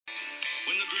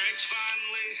drinks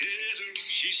finally hit her.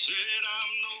 She said,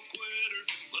 I'm no quitter,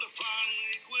 but I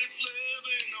finally quit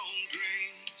living on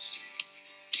dreams.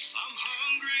 I'm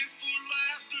hungry for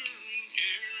laughter and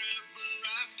care ever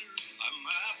after. I'm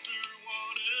after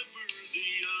whatever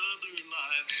the other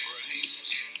life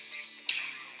brings.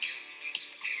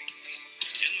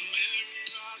 In the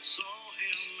mirror I saw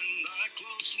him and I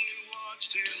closely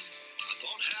watched him. I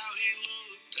thought how he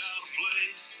looked out of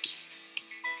place.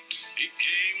 He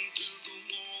came to the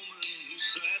woman who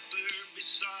sat there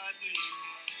beside me.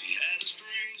 He had a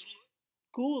strange look.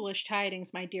 Ghoulish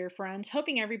tidings, my dear friends.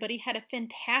 Hoping everybody had a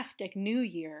fantastic new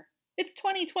year. It's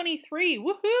 2023.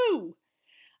 Woohoo!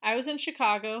 I was in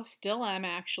Chicago, still am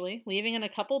actually, leaving in a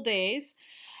couple days.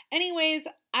 Anyways,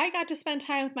 I got to spend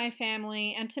time with my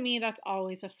family, and to me, that's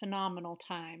always a phenomenal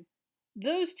time.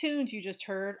 Those tunes you just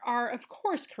heard are, of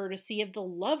course, courtesy of the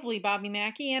lovely Bobby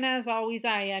Mackey, and as always,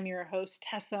 I am your host,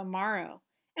 Tessa Amaro.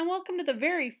 And welcome to the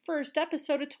very first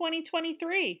episode of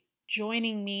 2023.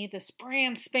 Joining me this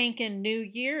brand spanking new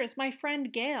year is my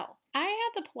friend Gail. I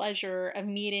had the pleasure of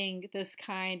meeting this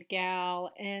kind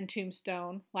gal in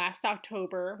Tombstone last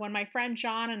October when my friend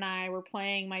John and I were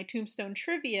playing my Tombstone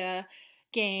trivia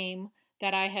game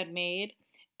that I had made.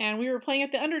 And we were playing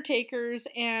at the Undertaker's,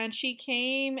 and she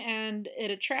came and it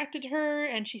attracted her,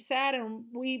 and she sat and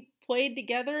we played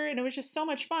together, and it was just so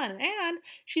much fun. And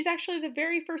she's actually the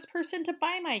very first person to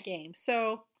buy my game,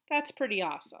 so that's pretty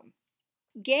awesome.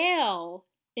 Gail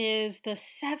is the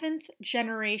 7th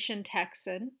generation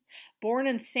Texan, born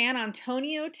in San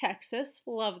Antonio, Texas.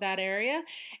 Love that area.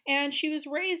 And she was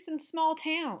raised in small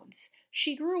towns.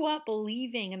 She grew up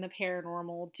believing in the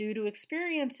paranormal due to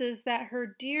experiences that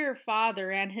her dear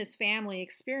father and his family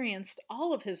experienced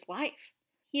all of his life.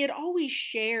 He had always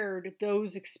shared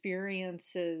those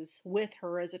experiences with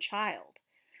her as a child.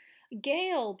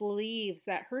 Gail believes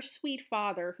that her sweet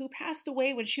father, who passed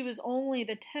away when she was only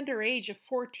the tender age of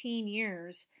 14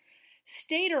 years,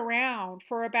 stayed around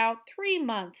for about 3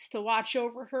 months to watch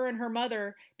over her and her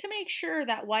mother to make sure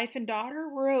that wife and daughter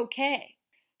were okay.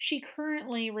 She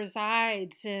currently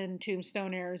resides in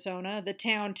Tombstone, Arizona, the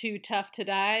town too tough to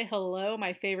die, hello,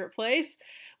 my favorite place,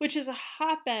 which is a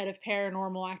hotbed of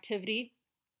paranormal activity,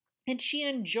 and she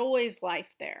enjoys life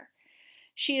there.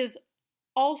 She has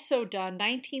also done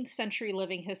 19th century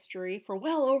living history for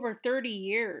well over 30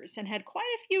 years and had quite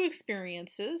a few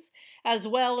experiences, as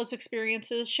well as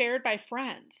experiences shared by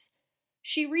friends.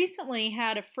 She recently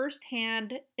had a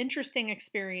first-hand interesting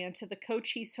experience at the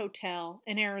Cochise Hotel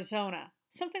in Arizona,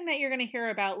 something that you're going to hear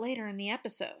about later in the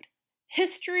episode.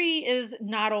 History is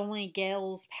not only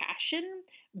Gail's passion,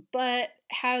 but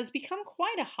has become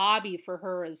quite a hobby for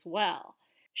her as well.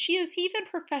 She has even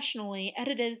professionally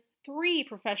edited 3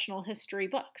 professional history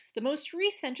books. The most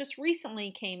recent just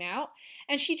recently came out,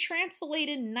 and she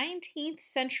translated 19th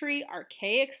century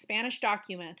archaic Spanish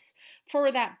documents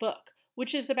for that book,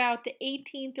 which is about the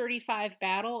 1835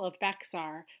 Battle of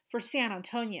Bexar for San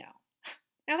Antonio.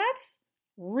 Now that's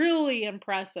really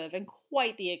impressive and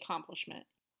quite the accomplishment.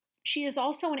 She is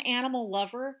also an animal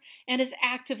lover and is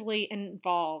actively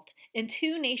involved in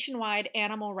 2 nationwide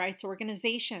animal rights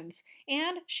organizations,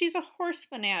 and she's a horse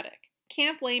fanatic.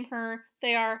 Can't blame her.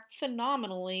 They are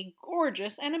phenomenally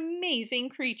gorgeous and amazing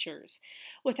creatures.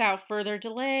 Without further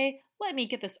delay, let me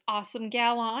get this awesome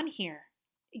gal on here.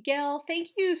 Gail,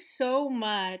 thank you so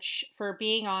much for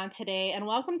being on today, and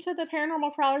welcome to the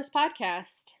Paranormal Prowlers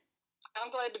podcast. I'm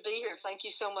glad to be here. Thank you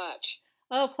so much.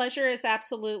 Oh, pleasure is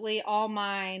absolutely all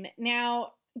mine.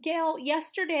 Now, Gail,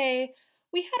 yesterday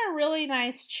we had a really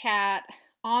nice chat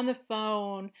on the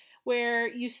phone where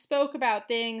you spoke about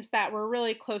things that were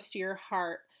really close to your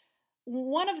heart.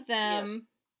 One of them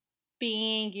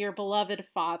being your beloved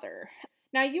father.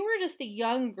 Now, you were just a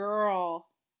young girl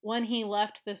when he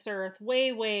left this earth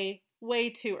way, way, way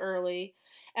too early.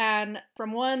 And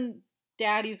from one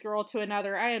daddy's girl to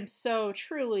another, I am so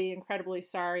truly incredibly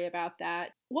sorry about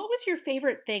that. What was your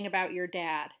favorite thing about your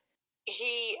dad?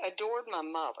 He adored my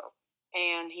mother,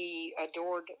 and he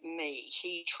adored me.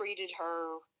 He treated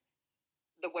her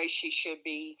the way she should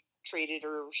be treated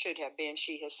or should have been.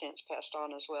 She has since passed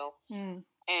on as well.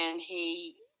 And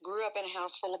he grew up in a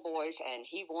house full of boys, and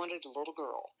he wanted a little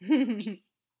girl.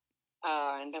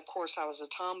 And of course I was a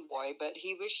tomboy, but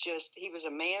he was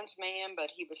a man's man, but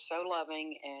he was so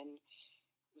loving and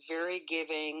very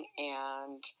giving,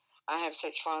 and I have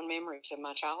such fond memories of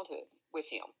my childhood with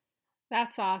him.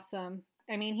 That's awesome.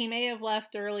 I mean, he may have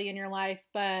left early in your life,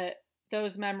 but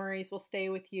those memories will stay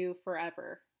with you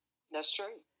forever. That's true.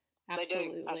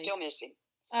 Absolutely. They do. I still miss him.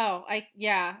 Oh, I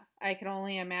can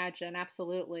only imagine.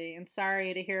 Absolutely. And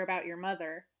sorry to hear about your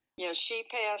mother. Yeah, she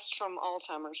passed from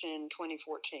Alzheimer's in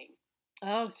 2014.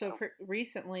 Oh, so So,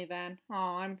 recently then. Oh,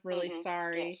 I'm really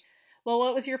sorry. yes. Well,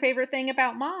 what was your favorite thing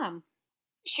about mom?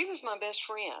 She was my best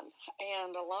friend.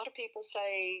 And a lot of people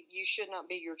say you should not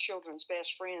be your children's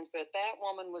best friends, but that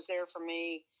woman was there for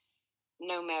me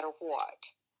no matter what.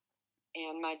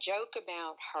 And my joke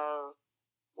about her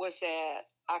was that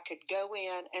I could go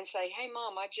in and say, "Hey,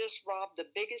 Mom, I just robbed the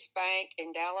biggest bank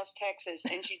in Dallas, Texas."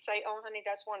 And she'd say, "Oh, honey,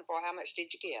 that's wonderful. How much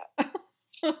did you get?"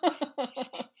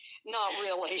 Not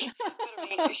really. But I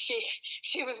mean,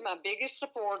 she was my biggest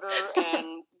supporter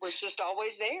and was just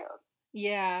always there.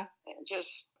 Yeah. And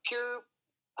just pure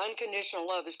unconditional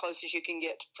love as close as you can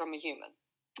get from a human.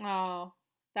 Oh,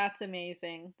 that's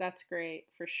amazing. That's great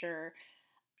for sure.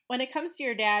 When it comes to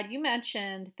your dad, you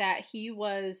mentioned that he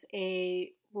was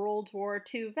a World War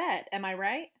II vet. Am I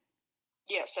right?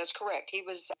 Yes, that's correct. He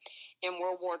was in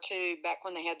World War II back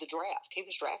when they had the draft. He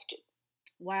was drafted.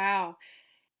 Wow.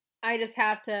 I just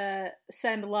have to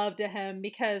send love to him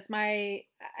because I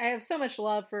have so much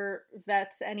love for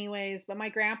vets anyways, but my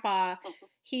grandpa,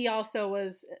 he also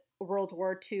was a World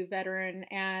War II veteran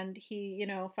and he,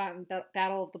 fought in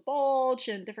Battle of the Bulge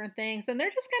and different things and they're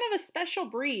just kind of a special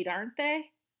breed, aren't they?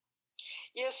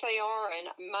 Yes, they are.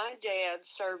 And my dad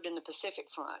served in the Pacific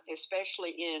Front,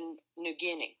 especially in New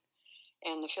Guinea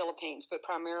and the Philippines, but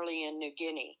primarily in New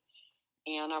Guinea.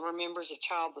 And I remember as a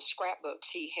child the scrapbooks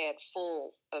he had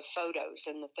full of photos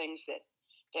and the things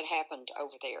that happened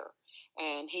over there.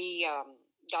 And he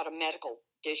got a medical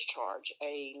discharge.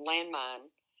 A landmine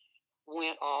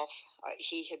went off.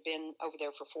 He had been over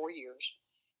there for 4 years,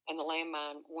 and the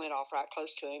landmine went off right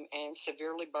close to him and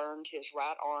severely burned his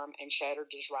right arm and shattered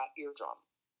his right eardrum.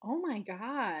 Oh my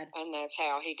God. And that's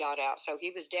how he got out. So he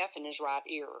was deaf in his right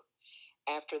ear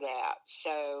after that.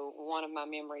 So one of my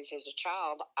memories as a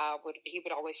child, he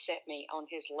would always set me on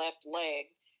his left leg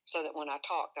so that when I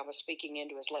talked, I was speaking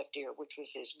into his left ear, which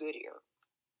was his good ear.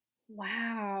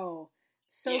 Wow.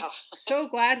 So Yeah, so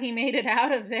glad he made it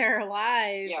out of there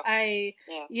alive. yeah,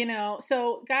 yeah.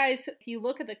 So guys, if you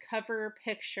look at the cover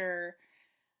picture,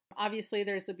 obviously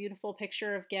there's a beautiful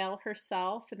picture of Gail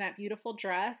herself in that beautiful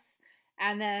dress.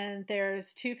 And then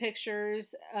there's two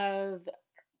pictures of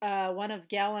one of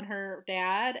Gail and her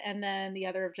dad, and then the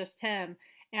other of just him.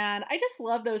 And I just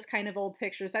love those kind of old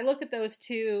pictures. I look at those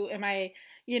too in my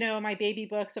baby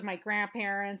books of my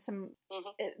grandparents. And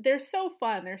Hmm. they're so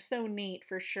fun. They're so neat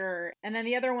for sure. And then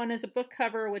the other one is a book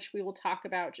cover, which we will talk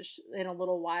about just in a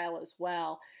little while as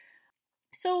well.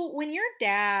 So when your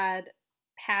dad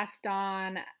passed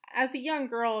on, as a young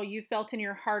girl, you felt in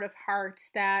your heart of hearts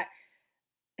that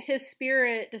his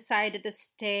spirit decided to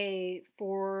stay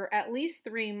for at least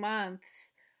 3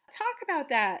 months. Talk about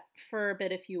that for a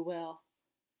bit, if you will.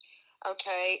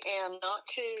 Okay, and not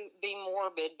to be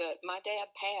morbid, but my dad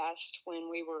passed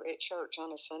when we were at church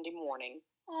on a Sunday morning.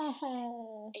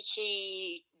 Oh.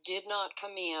 He did not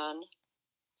come in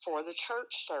for the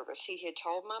church service. He had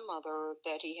told my mother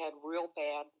that he had real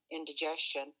bad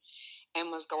indigestion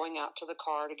and was going out to the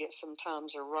car to get some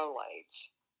Tums or Rolaids.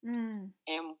 Mm.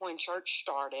 And when church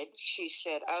started, she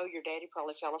said, "Oh, your daddy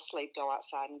probably fell asleep. Go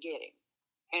outside and get him."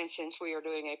 And since we are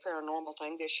doing a paranormal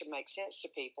thing, this should make sense to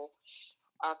people.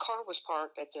 Our car was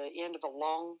parked at the end of a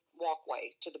long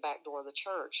walkway to the back door of the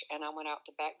church. And I went out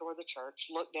the back door of the church,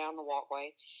 looked down the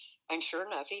walkway, and sure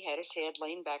enough, he had his head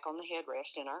leaned back on the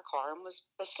headrest in our car and was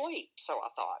asleep, so I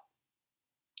thought.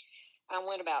 I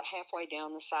went about halfway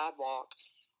down the sidewalk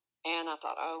and I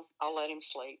thought, "Oh, I'll let him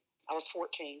sleep." I was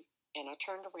 14 and I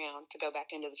turned around to go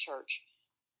back into the church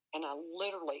and I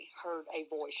literally heard a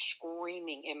voice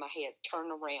screaming in my head,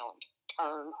 "Turn around,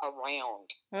 turn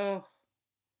around." Oh.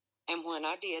 And when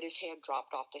I did, his head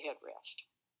dropped off the headrest.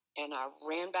 And I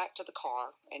ran back to the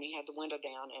car and he had the window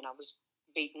down and I was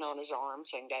beating on his arm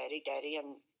saying, "Daddy, Daddy,"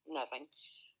 and nothing.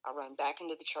 I ran back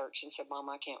into the church and said, "Mom,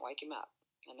 I can't wake him up."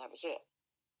 And that was it.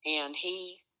 And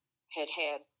he had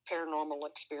paranormal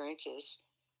experiences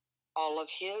all of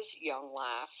his young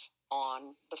life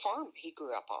on the farm he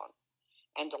grew up on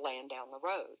and the land down the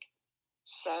road.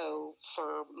 So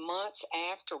for months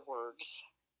afterwards,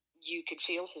 you could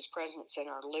feel his presence in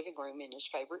our living room in his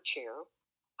favorite chair.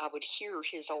 I would hear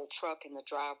his old truck in the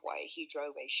driveway. He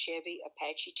drove a Chevy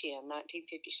Apache 10,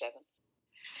 1957.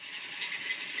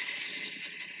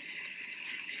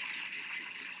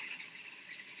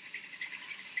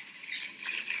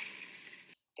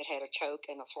 That had a choke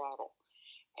and a throttle.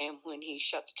 And when he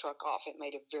shut the truck off, it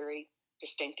made a very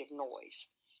distinctive noise.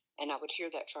 And I would hear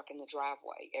that truck in the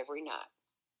driveway every night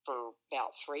for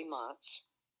about 3 months.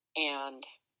 And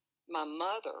my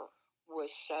mother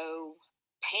was so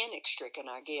panic stricken,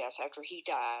 I guess, after he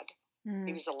died. He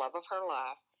Mm. was the love of her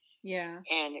life. Yeah.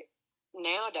 And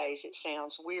nowadays it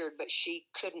sounds weird, but she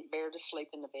couldn't bear to sleep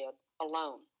in the bed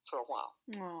alone for a while.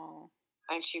 Oh.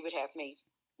 And she would have me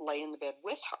lay in the bed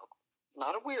with her.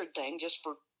 Not a weird thing, just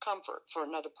for comfort for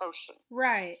another person.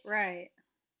 Right, right.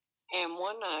 And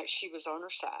one night she was on her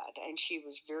side and she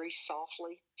was very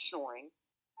softly snoring.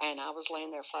 And I was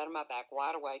laying there flat on my back,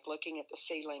 wide awake, looking at the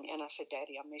ceiling. And I said,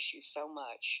 Daddy, I miss you so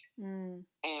much. Mm.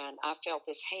 And I felt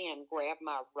this hand grab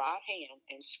my right hand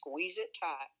and squeeze it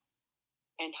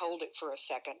tight and hold it for a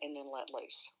second and then let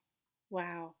loose.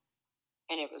 Wow.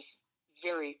 And it was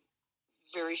very,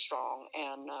 very strong.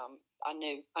 And I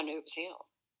knew it was him.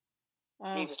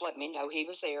 Oh. He was letting me know he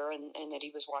was there and that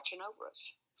he was watching over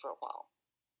us for a while.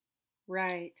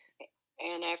 Right.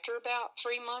 And after about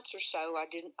 3 months or so, I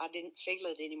didn't feel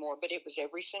it anymore. But it was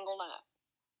every single night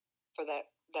for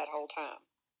that whole time.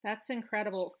 That's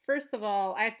incredible. First of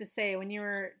all, I have to say, when you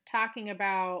were talking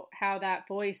about how that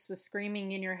voice was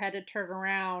screaming in your head to turn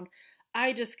around,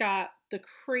 I just got the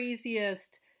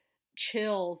craziest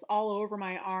chills all over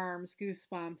my arms,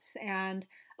 goosebumps. And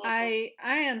I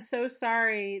am so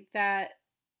sorry that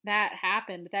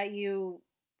happened, that you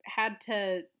had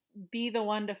to be the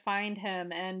one to find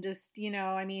him. And just,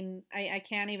 I mean, I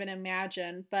can't even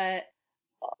imagine. But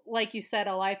like you said,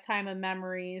 a lifetime of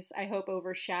memories, I hope,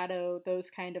 overshadow those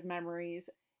kind of memories.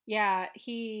 Yeah,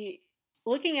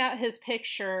 looking at his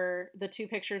picture, the two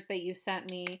pictures that you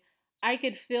sent me, I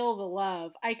could feel the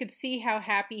love. I could see how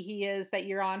happy he is that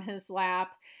you're on his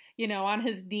lap, on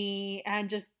his knee, and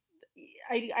just,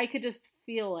 I could just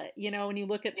feel it, when you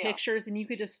look at pictures, and you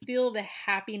could just feel the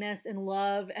happiness and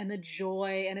love and the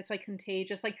joy, and it's like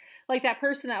contagious. Like that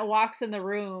person that walks in the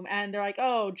room and they're like,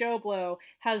 oh, Joe Blow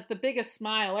has the biggest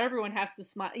smile. Everyone has to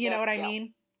smile. You know what I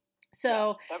mean?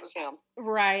 So that was him.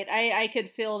 Right. I could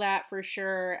feel that for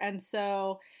sure. And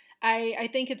so I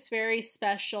think it's very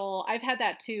special. I've had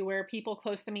that too, where people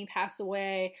close to me pass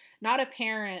away, not a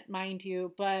parent, mind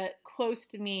you, but close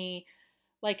to me,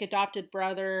 like adopted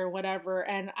brother or whatever.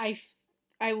 And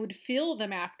I would feel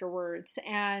them afterwards.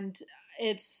 And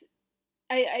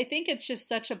I think it's just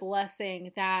such a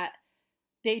blessing that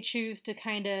they choose to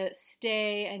kind of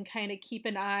stay and kind of keep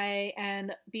an eye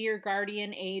and be your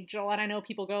guardian angel. And I know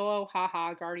people go, oh,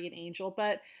 haha, guardian angel,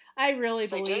 but I really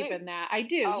believe in that. I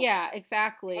do. Oh, yeah,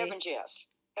 exactly. Heavens, yes.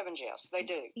 They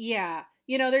do. Yeah.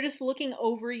 They're just looking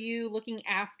over you, looking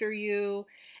after you.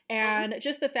 And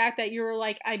just the fact that you were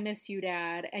like, I miss you,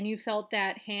 Dad. And you felt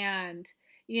that hand,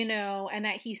 and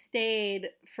that he stayed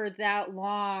for that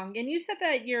long. And you said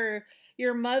that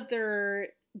your mother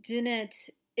didn't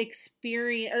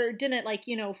experience, or didn't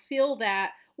feel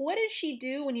that. What did she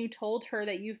do when you told her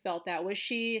that you felt that? Was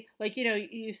she like,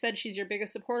 you said she's your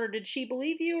biggest supporter. Did she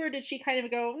believe you, or did she kind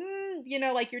of go,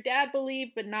 like your dad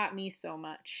believed, but not me so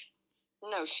much?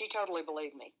 No, she totally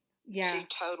believed me. Yeah. She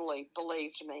totally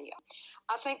believed me.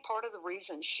 I think part of the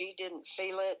reason she didn't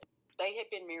feel it, they had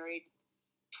been married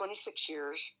 26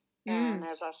 years. And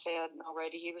as I said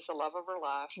already, he was the love of her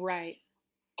life. Right.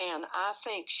 And I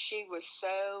think she was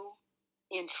so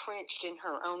entrenched in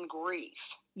her own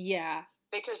grief. Yeah.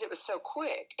 Because it was so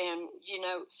quick. And,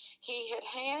 he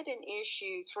had an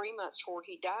issue 3 months before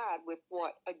he died with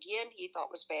what, again, he thought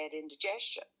was bad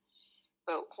indigestion.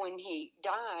 But when he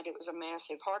died, it was a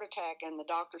massive heart attack. And the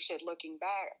doctor said, looking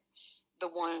back, the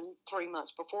one 3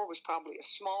 months before was probably a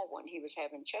small one. He was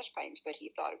having chest pains, but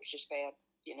he thought it was just bad,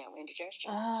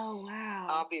 indigestion. Oh, wow.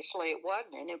 Obviously it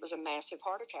wasn't, and it was a massive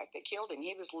heart attack that killed him.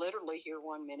 He was literally here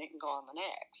 1 minute and gone the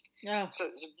next. Oh. So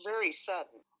it was very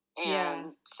sudden.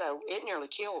 And so it nearly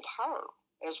killed her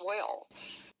as well.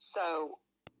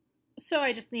 So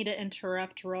I just need to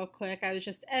interrupt real quick. I was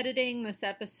just editing this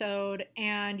episode,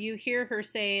 and you hear her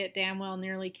say it damn well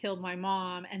nearly killed my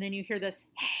mom, and then you hear this,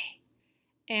 hey.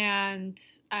 And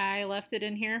I left it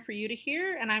in here for you to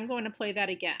hear, and I'm going to play that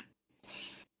again.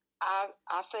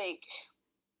 I think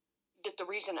that the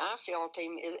reason I felt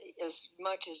him is, as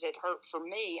much as it hurt for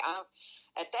me,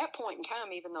 at that point in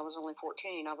time, even though I was only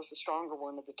 14, I was the stronger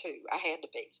one of the two. I had to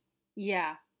be.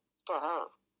 Yeah. For her.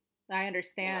 I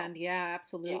understand. Yeah,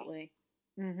 absolutely.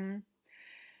 Yeah. Mm-hmm.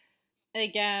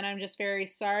 Again, I'm just very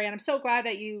sorry, and I'm so glad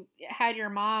that you had your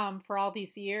mom for all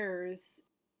these years.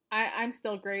 I'm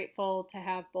still grateful to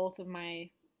have both of my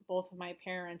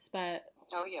parents, but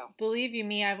oh yeah, believe you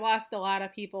me, I've lost a lot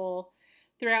of people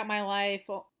throughout my life.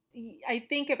 I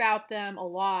think about them a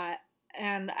lot,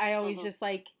 and I always just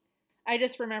I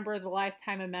just remember the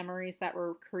lifetime of memories that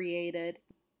were created.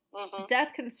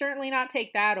 Death can certainly not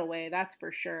take that away, that's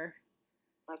for sure.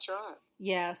 That's right.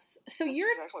 Yes. So that's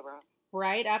you're exactly right.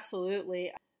 Right,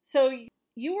 absolutely. So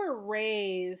you were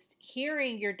raised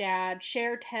hearing your dad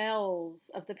share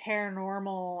tales of the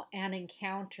paranormal and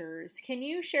encounters. Can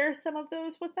you share some of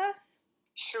those with us?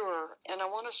 Sure. And I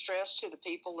want to stress to the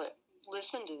people that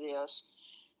listen to this,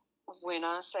 when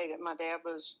I say that my dad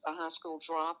was a high school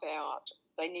dropout,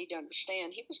 they need to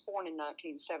understand he was born in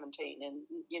 1917, and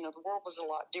the world was a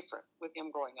lot different with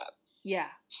him growing up. Yeah.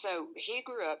 So he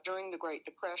grew up during the Great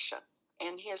Depression,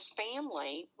 and his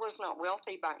family was not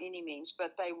wealthy by any means,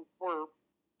 but they were,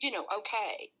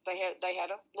 okay. They had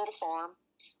a little farm,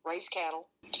 raised cattle,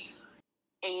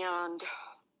 and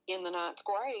in the ninth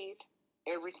grade,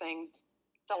 everything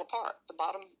fell apart. The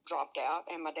bottom dropped out,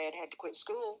 and my dad had to quit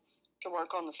school to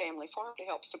work on the family farm to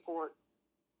help support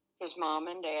his mom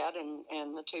and dad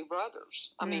and the two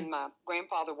brothers. I mean, my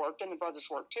grandfather worked and the brothers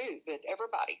worked too, but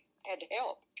everybody had to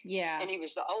help. Yeah. And he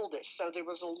was the oldest, so there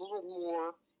was a little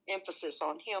more emphasis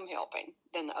on him helping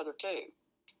than the other two.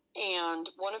 And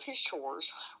one of his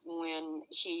chores when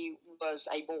he was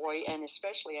a boy, and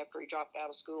especially after he dropped out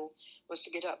of school, was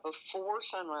to get up before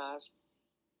sunrise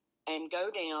and go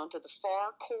down to the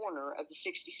far corner of the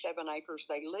 67 acres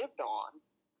they lived on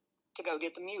to go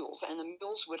get the mules. And the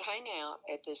mules would hang out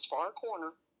at this far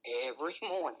corner every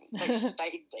morning. They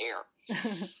stayed there.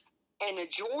 And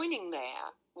adjoining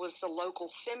that was the local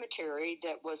cemetery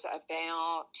that was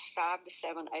about 5 to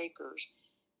 7 acres.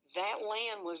 That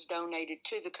land was donated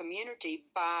to the community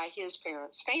by his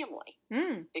parents'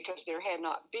 family because there had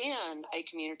not been a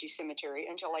community cemetery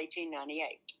until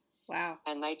 1898. Wow.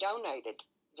 And they donated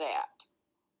that.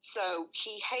 So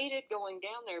he hated going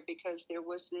down there because there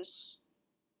was this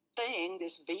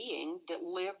being that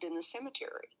lived in the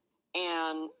cemetery.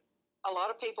 And a lot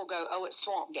of people go, oh, it's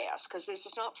swamp gas, because this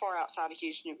is not far outside of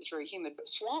Houston. It was very humid. But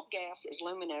swamp gas is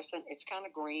luminescent. It's kind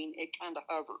of green. It kind of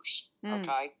hovers,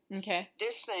 Okay.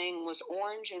 This thing was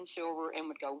orange and silver and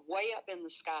would go way up in the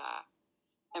sky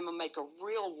and would make a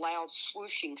real loud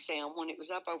swooshing sound when it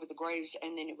was up over the graves,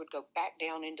 and then it would go back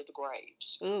down into the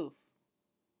graves. Ooh.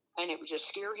 And it would just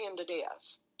scare him to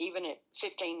death. Even at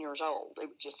 15 years old, it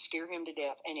would just scare him to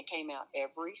death, and it came out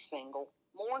every single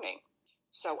morning.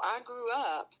 So I grew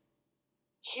up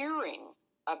hearing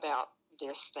about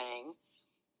this thing,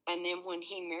 and then when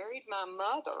he married my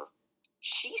mother,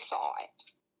 she saw it.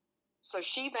 So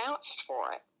she vouched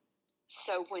for it.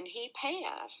 So when he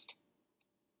passed,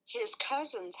 his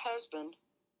cousin's husband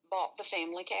bought the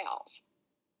family cows.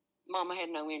 Mama had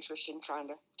no interest in trying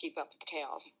to keep up with the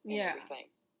cows and everything.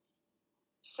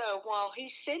 So while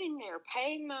he's sitting there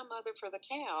paying my mother for the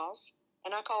cows,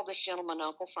 and I call this gentleman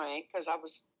Uncle Frank because I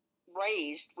was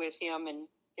raised with him and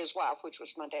his wife, which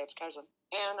was my dad's cousin.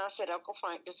 And I said, Uncle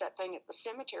Frank, does that thing at the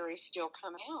cemetery still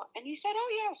come out? And he said,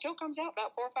 oh, yeah, it still comes out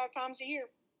about 4 or 5 times a year.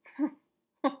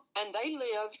 And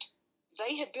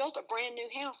they had built a brand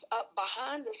new house up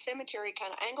behind the cemetery,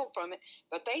 kind of angled from it,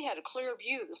 but they had a clear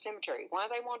view of the cemetery. Why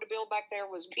they wanted to build back there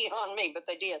was beyond me, but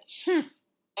they did.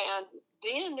 And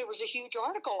then there was a huge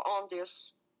article on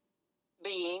this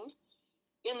being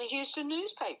in the Houston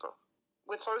newspaper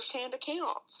with firsthand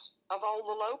accounts of all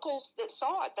the locals that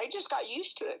saw it. They just got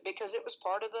used to it because it was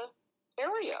part of the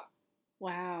area.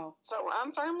 Wow. So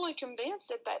I'm firmly convinced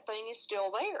that that thing is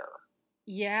still there.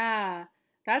 Yeah,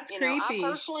 that's creepy. I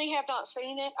personally have not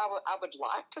seen it. I would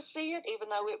like to see it, even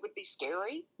though it would be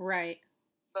scary. Right.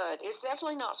 But it's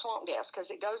definitely not swamp gas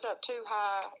because it goes up too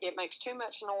high. It makes too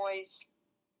much noise.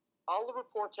 All the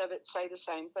reports of it say the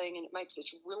same thing, and it makes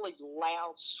this really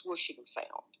loud swooshing sound.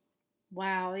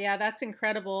 Wow, yeah, that's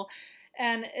incredible.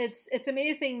 And it's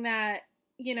amazing that,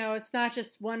 it's not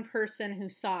just one person who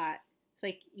saw it. It's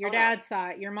like your dad saw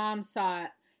it, your mom saw it,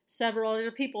 several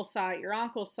other people saw it, your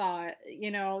uncle saw it.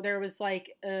 There was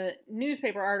like a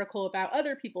newspaper article about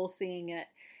other people seeing it.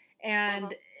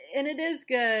 And it is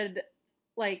good,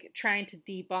 like, trying to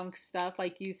debunk stuff,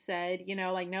 like you said,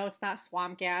 like, no, it's not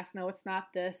swamp gas, no, it's not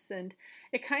this. And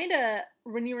it kind of,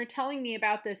 when you were telling me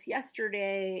about this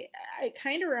yesterday, it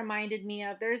kind of reminded me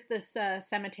of, there's this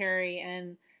cemetery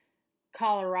in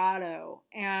Colorado,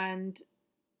 and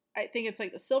I think it's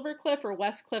like the Silver Cliff or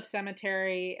West Cliff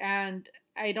Cemetery, and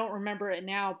I don't remember it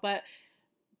now, but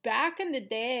back in the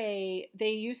day,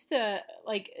 they used to,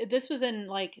 like, this was in,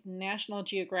 like, National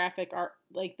Geographic, art,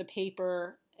 like, the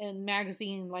paper and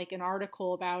magazine, like, an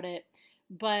article about it,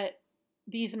 but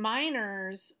these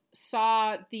miners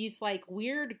saw these, like,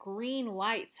 weird green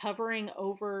lights hovering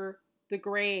over the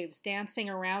graves, dancing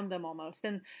around them almost,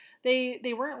 and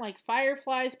they weren't like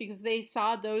fireflies because they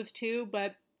saw those too,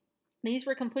 but These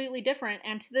were completely different,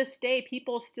 and to this day,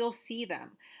 people still see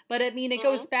them. But I mean, it Mm-hmm.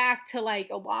 goes back to like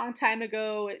a long time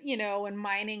ago, when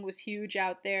mining was huge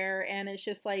out there, and it's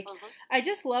just like, Mm-hmm. I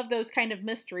just love those kind of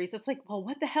mysteries. It's like, well,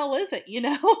 what the hell is it,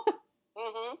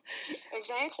 Mm-hmm.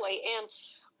 Exactly. And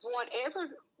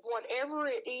whatever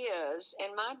it is,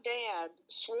 and my dad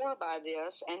swore by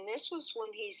this, and this was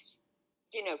when he's,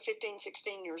 15,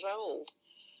 16 years old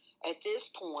at this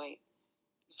point,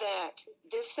 that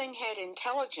this thing had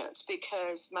intelligence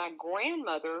because my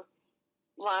grandmother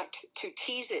liked to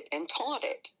tease it and taunt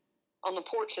it on the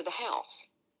porch of the house.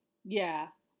 Yeah.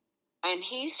 And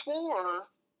he swore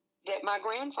that my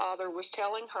grandfather was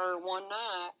telling her one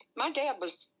night. My dad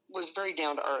was very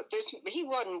down to earth. He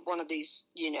wasn't one of these,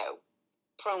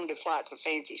 prone to flights of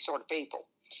fancy sort of people.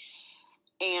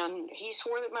 And he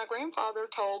swore that my grandfather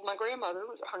told my grandmother,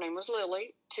 her name was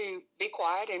Lily, to be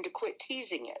quiet and to quit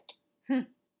teasing it.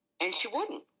 And she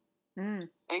wouldn't. Mm.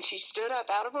 And she stood up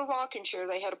out of her rocking chair.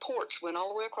 They had a porch, went all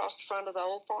the way across the front of the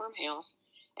old farmhouse,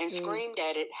 and screamed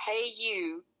at it, "Hey,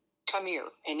 you, come here."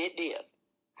 And it did.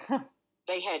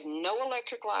 They had no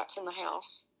electric lights in the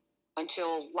house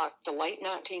until like the late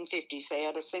 1950s. They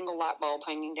had a single light bulb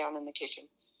hanging down in the kitchen.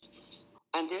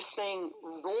 And this thing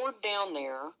roared down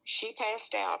there. She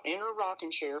passed out in her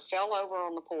rocking chair, fell over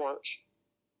on the porch.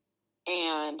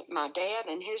 And my dad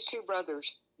and his two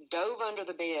brothers dove under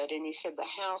the bed, and he said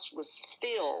the house was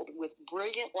filled with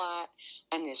brilliant light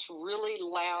and this really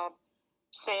loud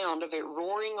sound of it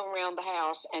roaring around the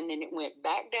house, and then it went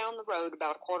back down the road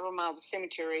about a quarter of a mile to the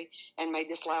cemetery and made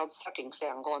this loud sucking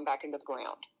sound going back into the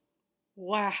ground.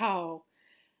 Wow.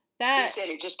 He said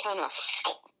it just kind of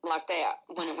like that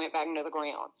when it went back into the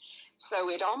ground. So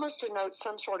it almost denotes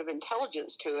some sort of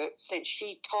intelligence to it since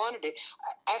she taunted it.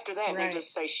 After that, needless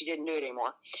to say, she didn't do it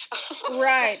anymore.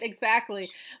 Right, exactly.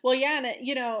 Well, yeah, and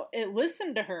it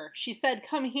listened to her. She said,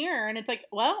 "Come here," and it's like,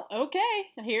 well, okay,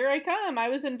 here I come. I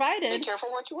was invited. Be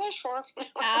careful what you wish for.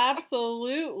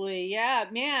 Absolutely, yeah,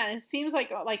 man. It seems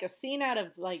like a scene out of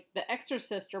like The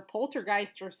Exorcist or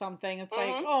Poltergeist or something. It's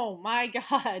like, oh my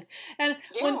god. And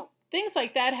when things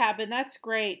like that happen, that's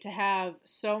great to have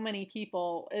so many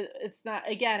people. It's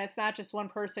not just one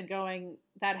person going,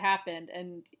 that happened.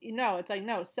 And, it's like,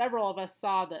 no, several of us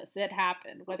saw this. It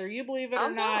happened. Whether you believe it or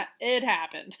not, it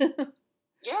happened.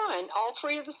 Yeah, and all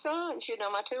three of the sons,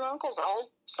 my two uncles all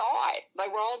saw it. They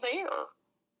were all there.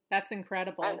 That's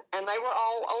incredible. And they were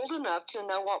all old enough to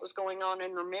know what was going on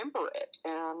and remember it.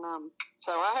 And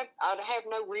so I'd have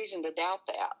no reason to doubt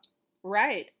that.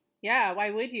 Right. Yeah, why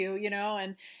would you,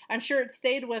 And I'm sure it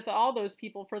stayed with all those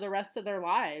people for the rest of their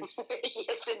lives.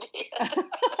 Yes, it did.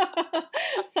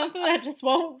 Something that just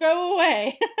won't go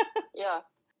away. Yeah.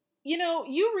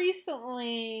 You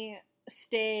recently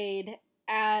stayed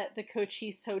at the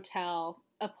Cochise Hotel,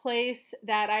 a place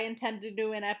that I intend to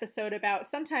do an episode about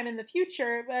sometime in the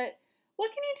future, but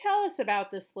what can you tell us about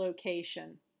this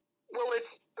location? Well,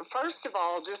 it's, first of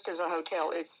all, just as a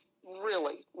hotel, it's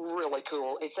really, really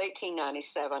cool. It's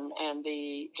 1897, and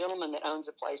the gentleman that owns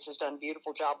the place has done a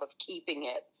beautiful job of keeping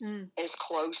it as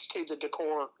close to the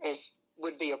decor as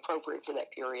would be appropriate for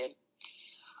that period.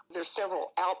 There's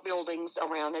several outbuildings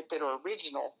around it that are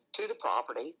original to the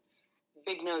property.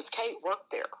 Big Nose Kate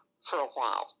worked there for a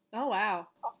while. Oh, wow.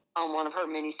 On one of her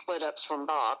many split-ups from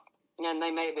Doc, and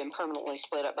they may have been permanently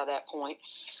split up by that point.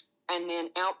 And then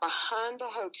out behind the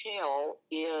hotel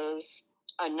is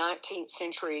a 19th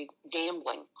century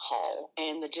gambling hall.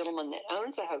 And the gentleman that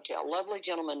owns the hotel, lovely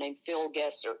gentleman named Phil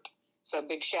Gessert, so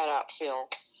big shout out to Phil,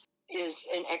 is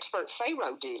an expert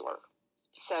Pharaoh dealer.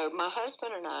 So my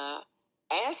husband and I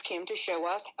asked him to show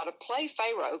us how to play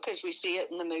Pharaoh because we see it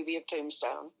in the movie of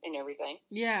Tombstone and everything.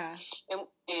 Yeah.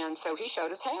 And so he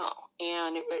showed us how.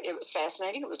 And it was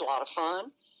fascinating. It was a lot of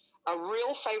fun. A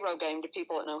real Pharaoh game, to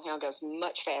people that know how, goes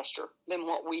much faster than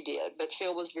what we did. But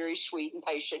Phil was very sweet and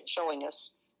patient, showing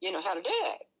us, how to do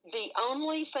it. The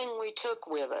only thing we took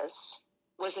with us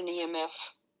was an EMF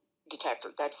detector.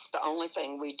 That's the only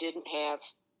thing. We didn't have,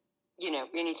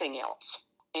 anything else.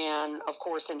 And, of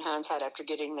course, in hindsight, after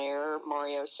getting there,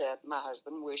 Mario said, my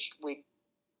husband, wished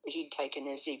he'd taken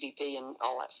his EVP and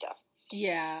all that stuff.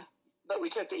 Yeah. But we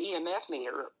took the EMF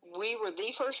meter. We were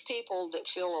the first people that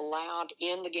Phil allowed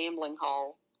in the gambling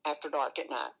hall after dark at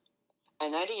night.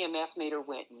 And that EMF meter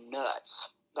went nuts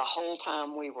the whole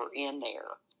time we were in there.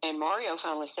 And Mario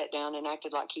finally sat down and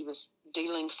acted like he was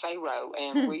dealing Pharaoh.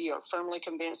 And we are firmly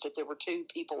convinced that there were two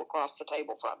people across the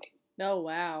table from him. Oh,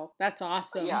 wow. That's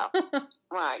awesome. Yeah,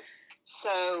 right.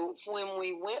 So when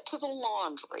we went to the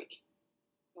laundry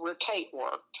where Kate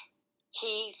worked,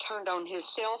 he turned on his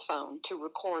cell phone to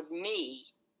record me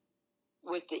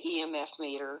with the EMF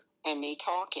meter and me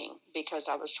talking because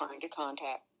I was trying to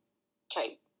contact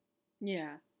Kate.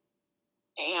 Yeah.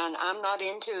 And I'm not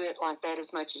into it like that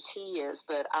as much as he is,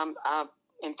 but I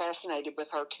am fascinated with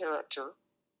her character.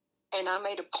 And I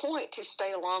made a point to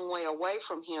stay a long way away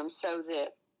from him so that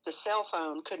the cell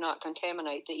phone could not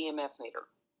contaminate the EMF meter.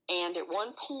 And at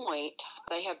one point,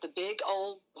 they have the big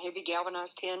old heavy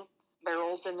galvanized tin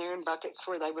barrels in there and buckets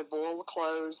where they would boil the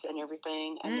clothes and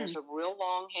everything. And there's a real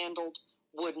long-handled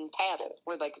wooden paddle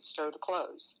where they could stir the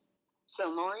clothes.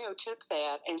 So Mario took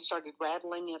that and started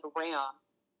rattling it around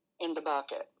in the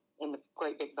bucket, in the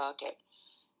great big bucket.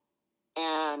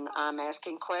 And I'm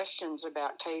asking questions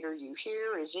about, Kate, are you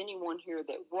here? Is anyone here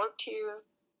that worked here?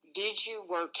 Did you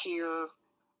work here?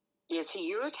 Is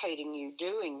he irritating you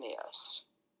doing this?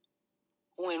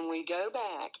 When we go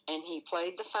back and he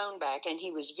played the phone back and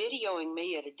he was videoing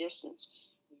me at a distance,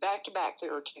 back to back,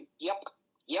 there were two. Yep.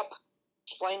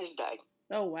 Plain as day.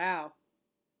 Oh, wow.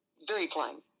 Very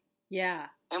plain. Yeah.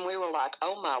 And we were like,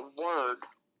 oh, my word.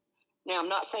 Now, I'm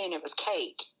not saying it was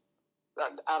Kate.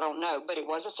 I don't know, but it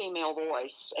was a female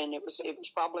voice, and it was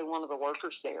probably one of the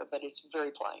workers there, but it's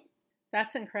very plain.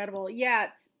 That's incredible. Yeah,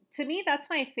 to me, that's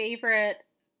my favorite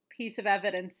piece of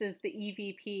evidence is the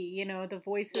EVP, you know, the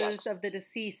voices of the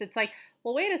deceased. It's like,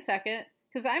 well, wait a second,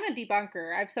 because I'm a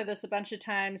debunker. I've said this a bunch of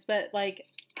times, but like,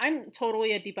 I'm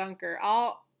totally a debunker.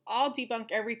 I'll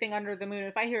debunk everything under the moon.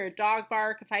 If I hear a dog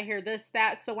bark, if I hear this,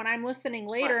 that. So when I'm listening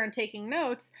later and taking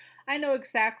notes, I know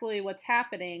exactly what's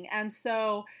happening. And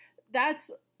so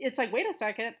it's like, wait a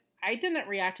second, I didn't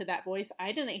react to that voice.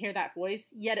 I didn't hear that voice,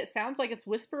 yet it sounds like it's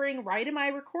whispering right in my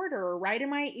recorder or right in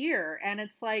my ear. And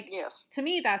it's like, to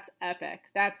me, that's epic.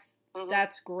 That's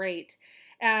great.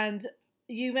 And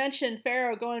you mentioned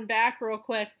Pharaoh, going back real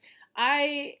quick.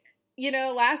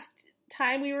 Last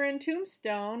time we were in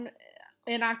Tombstone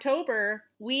in October,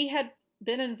 we had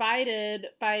been invited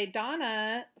by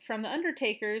Donna from the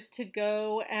Undertakers to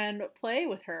go and play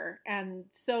with her. And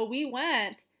so we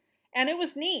went. And it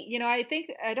was neat. You know, I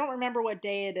don't remember what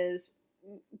day it is,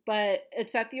 but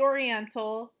it's at the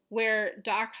Oriental where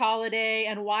Doc Holliday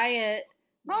and Wyatt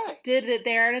did it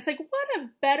there. And it's like, what a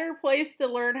better place to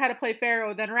learn how to play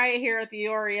Pharaoh than right here at the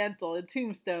Oriental in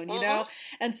Tombstone, you know?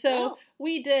 And so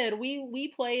we did. We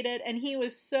played it, and he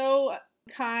was so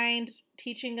kind,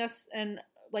 teaching us and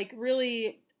like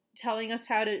really telling us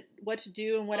what to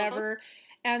do and whatever.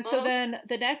 And so then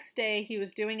the next day he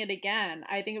was doing it again.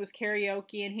 I think it was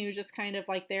karaoke, and he was just kind of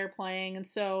like there playing. And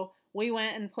so we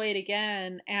went and played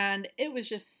again, and it was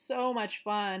just so much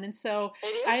fun. And so it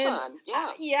is fun.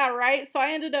 Yeah. Yeah, right. So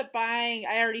I ended up buying,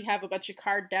 I already have a bunch of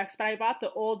card decks, but I bought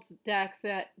the old decks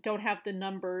that don't have the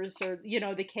numbers or, you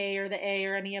know, the K or the A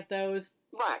or any of those.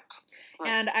 Right.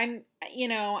 And I'm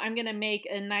going to make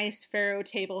a nice Pharaoh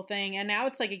table thing. And now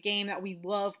it's like a game that we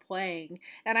love playing.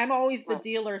 And I'm always the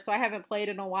dealer, so I haven't played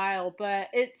in a while. But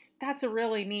that's a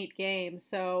really neat game.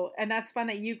 So, and that's fun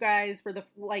that you guys were the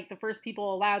first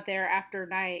people allowed there after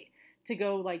night to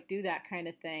go like do that kind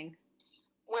of thing.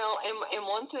 Well, and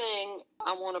one thing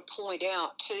I want to point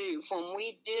out too, when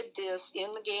we did this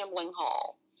in the gambling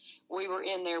hall, we were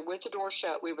in there with the door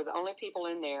shut. We were the only people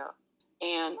in there.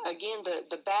 And again,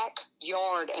 the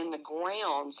backyard and the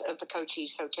grounds of the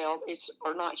Cochise Hotel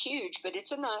are not huge, but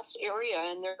it's a nice area,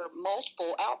 and there are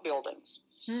multiple outbuildings.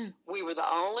 We were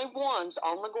the only ones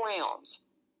on the grounds.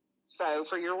 So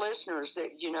for your listeners,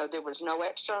 that there was no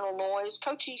external noise.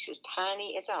 Cochise is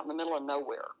tiny; it's out in the middle of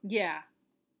nowhere. Yeah.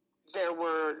 There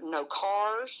were no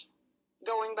cars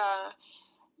going by.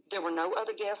 There were no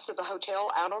other guests of the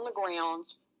hotel out on the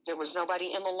grounds. There was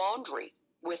nobody in the laundry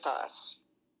with us.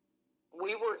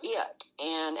 We were it.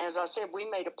 And as I said, we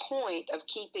made a point of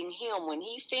keeping him. When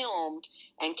he filmed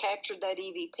and captured that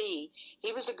EVP,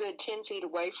 he was a good 10 feet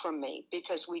away from me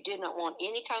because we did not want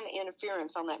any kind of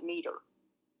interference on that meter.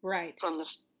 Right. From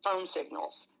the phone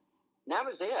signals. And that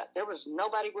was it. There was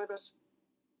nobody with us.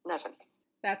 Nothing.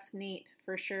 That's neat,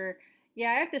 for sure.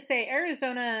 Yeah, I have to say,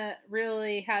 Arizona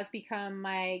really has become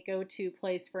my go-to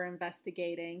place for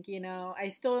investigating. You know, I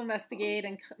still investigate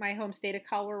in my home state of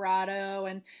Colorado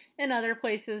and in other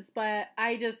places, but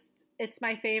it's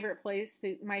my favorite place,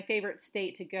 my favorite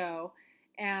state to go.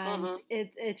 And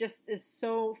it just is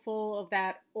so full of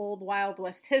that old Wild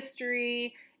West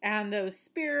history and those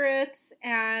spirits,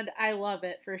 and I love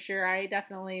it for sure. I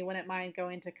definitely wouldn't mind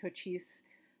going to Cochise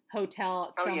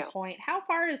Hotel at some point. How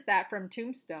far is that from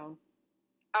Tombstone?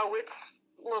 Oh, it's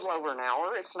a little over an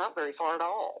hour. It's not very far at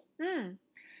all. Yeah,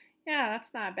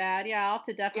 that's not bad. Yeah, I'll have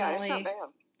to definitely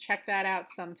check that out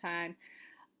sometime.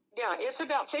 Yeah, it's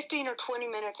about 15 or 20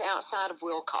 minutes outside of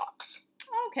Wilcox.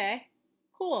 Okay,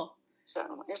 cool.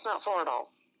 So it's not far at all.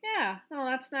 Yeah, oh,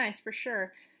 that's nice for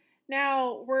sure.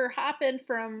 Now, we're hopping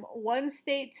from one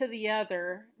state to the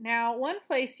other. Now, one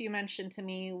place you mentioned to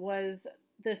me was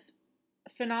this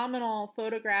phenomenal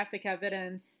photographic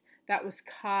evidence that was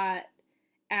caught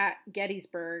at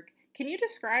Gettysburg. Can you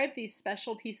describe these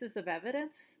special pieces of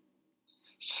evidence?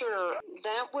 Sure.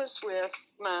 That was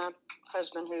with my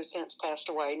husband, who has since passed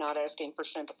away, not asking for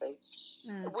sympathy.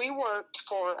 Mm. We worked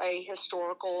for a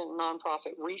historical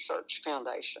nonprofit research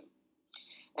foundation,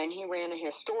 and he ran a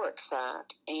historic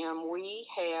site, and we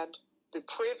had the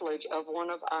privilege of one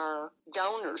of our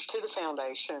donors to the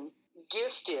foundation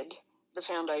gifted the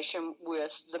foundation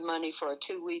with the money for a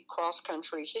 2-week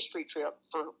cross-country history trip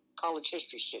for college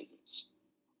history students.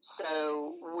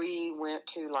 So we went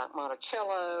to like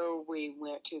Monticello, we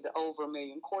went to the old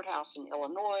Vermilion Courthouse in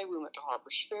Illinois, we went to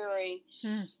Harper's Ferry,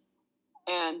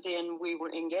 and then we were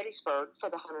in Gettysburg for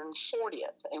the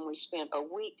 140th, and we spent a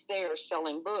week there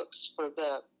selling books for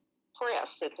the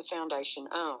press that the foundation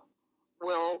owned.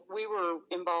 Well, we were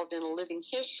involved in a living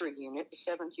history unit, the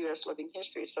 7th U.S. Living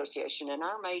History Association, and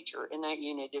our major in that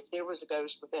unit, if there was a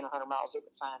ghost within 100 miles, it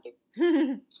would find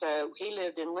him. So he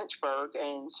lived in Lynchburg,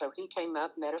 and so he came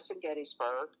up, met us in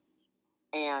Gettysburg,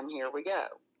 and here we go.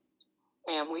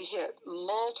 And we hit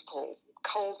multiple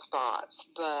cold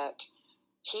spots, but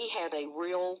he had a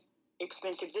real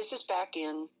expensive, this is back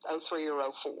in 03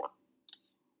 or 04,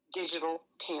 digital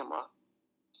camera.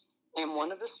 And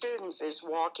one of the students is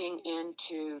walking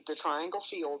into the Triangle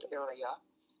Field area,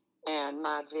 and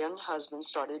my then husband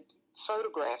started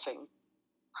photographing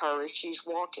her as she's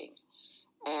walking.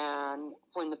 And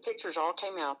when the pictures all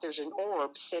came out, there's an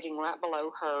orb sitting right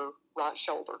below her right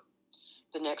shoulder.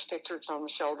 The next picture, it's on the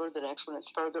shoulder. The next one, it's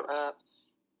further up.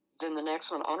 Then the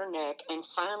next one on her neck. And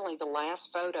finally, the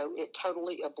last photo, it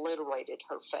totally obliterated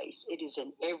her face. It is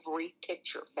in every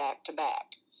picture, back to back.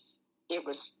 It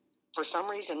was, for some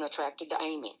reason, attracted to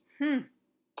Amy. And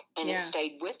it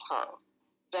stayed with her.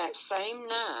 That same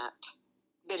night,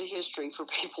 bit of history for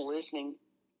people listening,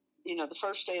 you know, the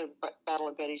first day of the Battle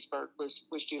of Gettysburg was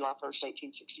July 1st,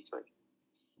 1863.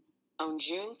 On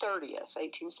June 30th,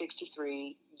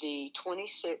 1863, the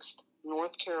 26th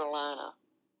North Carolina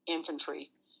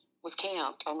Infantry was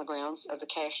camped on the grounds of the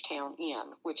Cashtown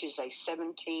Inn, which is a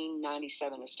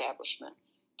 1797 establishment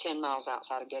 10 miles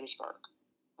outside of Gettysburg.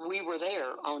 We were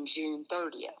there on June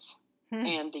 30th,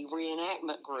 and the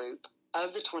reenactment group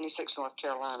of the 26th North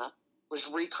Carolina was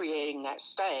recreating that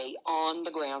stay on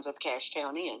the grounds of the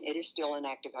Cashtown Inn. It is still an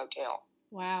active hotel.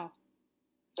 Wow.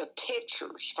 The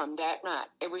pictures from that night,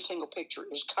 every single picture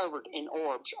is covered in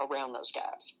orbs around those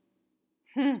guys.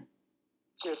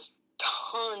 Just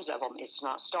tons of them. It's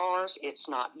not stars. It's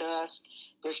not dust.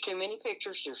 There's too many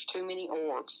pictures. There's too many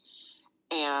orbs.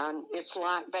 And it's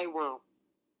like they were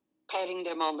patting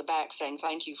them on the back saying,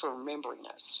 thank you for remembering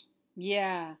us.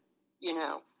 Yeah. You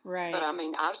know. Right. But, I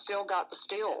mean, I've still got the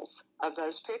stills of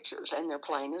those pictures, and they're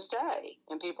plain as day.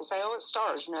 And people say, oh, it's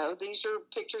stars. No, these are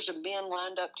pictures of men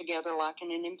lined up together like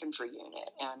in an infantry unit,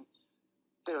 and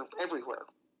they're everywhere.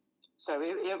 So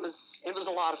it was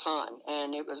a lot of fun,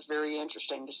 and it was very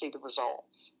interesting to see the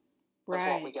results of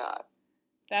what we got.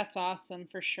 That's awesome,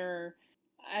 for sure.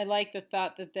 I like the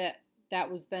thought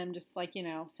that was them just, like, you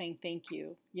know, saying thank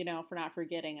you, you know, for not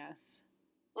forgetting us.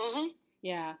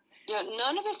 Yeah. Yeah,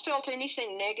 none of us felt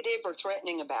anything negative or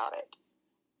threatening about it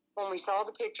when we saw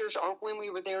the pictures or when we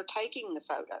were there taking the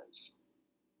photos.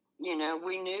 You know,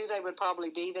 we knew they would probably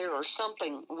be there or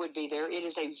something would be there. It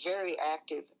is a very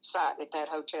active site at that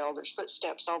hotel. There's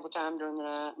footsteps all the time during the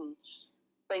night and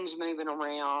things moving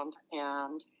around.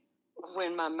 And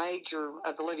when my major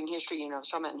of the living history unit I was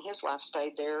talking about and his wife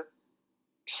stayed there,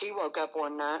 she woke up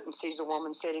one night and sees a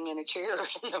woman sitting in a chair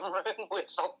in the room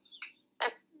with them.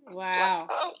 Wow. Like,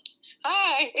 oh,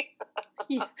 hi.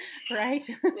 Yeah, right?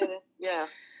 Yeah.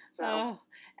 So. Oh,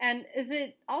 and is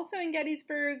it also in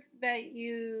Gettysburg that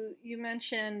you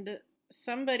mentioned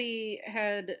somebody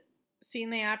had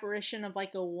seen the apparition of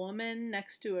like a woman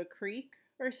next to a creek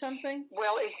or something?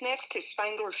 Well, it's next to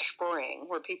Spangler Spring,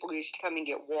 where people used to come and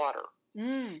get water.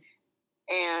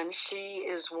 And she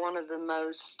is one of the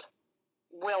most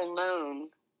well-known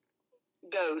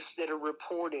ghosts that are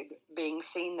reported being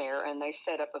seen there, and they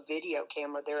set up a video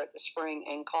camera there at the spring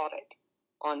and caught it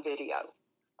on video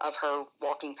of her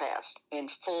walking past in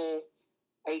full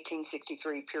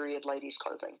 1863 period ladies'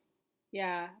 clothing.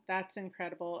 Yeah, that's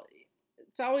incredible.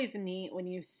 It's always neat when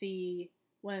you see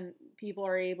when people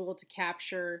are able to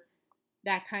capture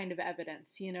that kind of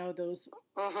evidence, you know, those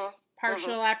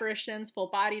partial apparitions,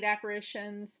 full-bodied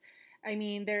apparitions. I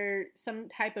mean, they're some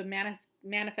type of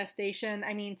manifestation.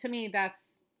 I mean, to me,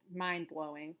 that's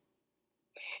mind-blowing.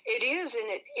 It is, and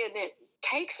it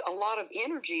takes a lot of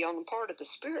energy on the part of the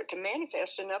spirit to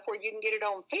manifest enough where you can get it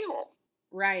on film.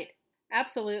 Right.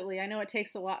 Absolutely. I know it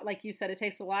takes a lot, like you said, it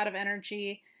takes a lot of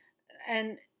energy,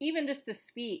 and even just to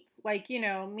speak, like,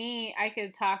 me, I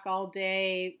could talk all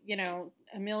day,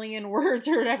 a million words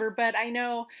or whatever, but I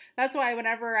know that's why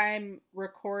whenever I'm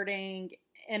recording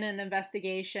in an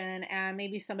investigation and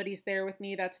maybe somebody's there with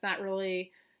me that's not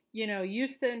really,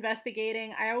 used to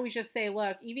investigating, I always just say,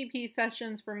 look, EVP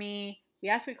sessions for me, we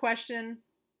ask a question,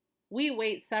 we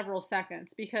wait several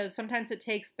seconds because sometimes it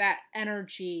takes that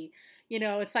energy.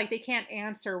 It's like they can't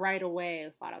answer right away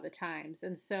a lot of the times.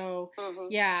 And so,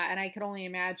 yeah, and I could only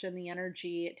imagine the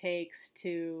energy it takes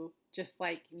to just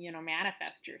like,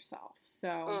 manifest yourself.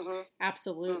 So,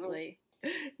 absolutely.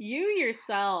 You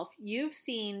yourself, you've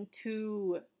seen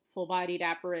 2 full-bodied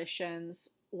apparitions,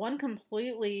 one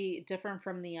completely different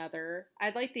from the other.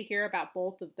 I'd like to hear about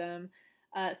both of them.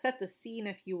 Set the scene,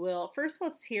 if you will. First,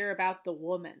 let's hear about the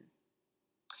woman.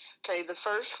 Okay, the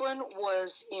first one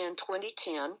was in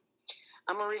 2010.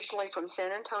 I'm originally from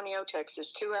San Antonio,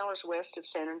 Texas. 2 hours west of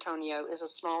San Antonio is a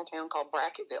small town called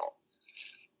Brackettville.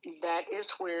 That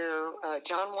is where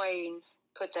John Wayne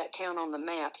put that town on the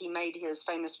map. He made his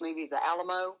famous movie, The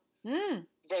Alamo,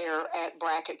 there at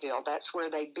Brackettville. That's where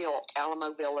they built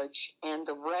Alamo Village and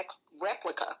the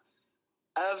replica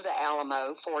of the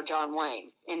Alamo for John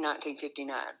Wayne in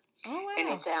 1959. Oh, wow. And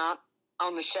it's out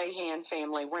on the Shahan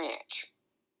family ranch.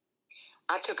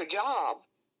 I took a job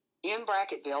in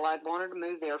Brackettville. I'd wanted to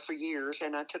move there for years,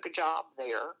 and I took a job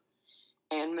there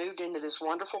and moved into this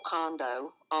wonderful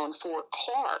condo on Fort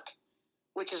Clark,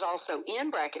 which is also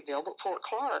in Brackettville, but Fort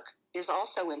Clark is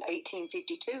also an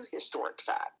 1852 historic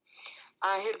site.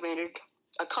 I had rented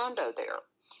a condo there,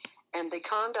 and the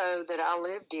condo that I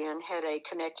lived in had a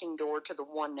connecting door to the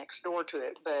one next door to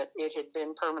it, but it had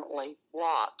been permanently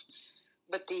locked.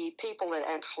 But the people that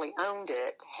actually owned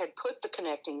it had put the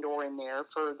connecting door in there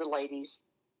for the lady's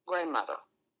grandmother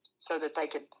so that they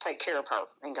could take care of her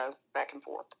and go back and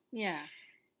forth. Yeah.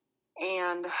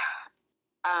 And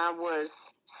I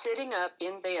was sitting up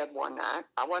in bed one night.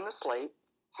 I wasn't asleep.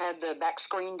 Had the back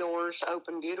screen doors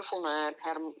open, beautiful night,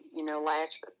 had them,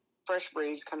 latched, but fresh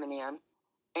breeze coming in.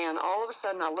 And all of a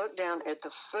sudden I looked down at the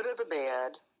foot of the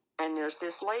bed, and there's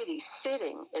this lady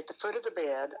sitting at the foot of the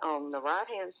bed on the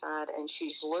right-hand side, and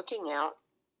she's looking out,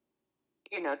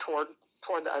 toward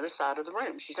the other side of the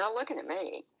room. She's not looking at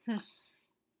me.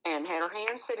 And had her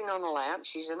hand sitting on the lap.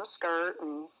 She's in a skirt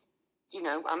and,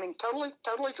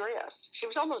 totally dressed. She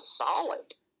was almost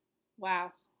solid.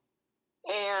 Wow.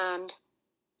 And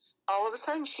all of a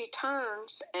sudden she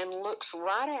turns and looks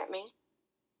right at me,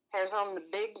 has on the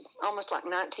big, almost like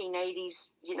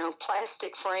 1980s,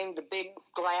 plastic frame, the big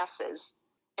glasses,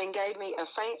 and gave me a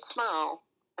faint smile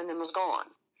and then was gone.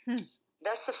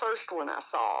 That's the first one I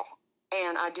saw.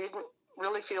 And I didn't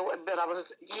really feel it, but I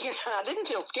was, I didn't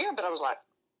feel scared, but I was like,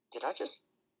 did I just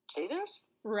see this?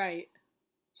 Right.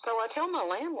 So I tell my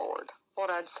landlord what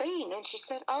I'd seen, and she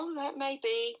said, oh, that may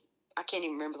be, I can't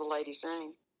even remember the lady's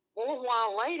name. Well, a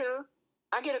while later,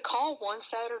 I get a call one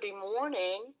Saturday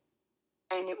morning,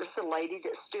 and it was the lady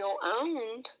that still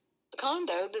owned the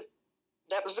condo,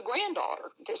 that was the granddaughter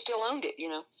that still owned it,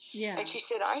 Yeah. And she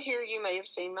said, I hear you may have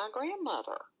seen my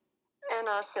grandmother. And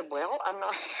I said, well, I'm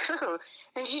not sure.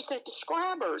 And she said,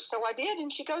 describe her. So I did,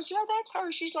 and she goes, yeah, that's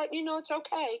her. She's letting you know it's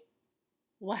okay.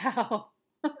 Wow.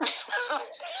 I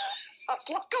was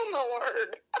like, oh, my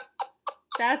word.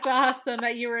 That's awesome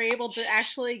that you were able to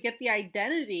actually get the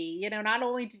identity. Not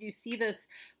only did you see this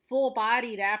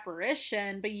full-bodied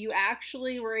apparition, but you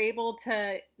actually were able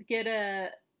to get a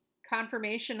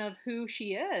confirmation of who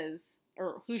she is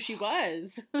or who she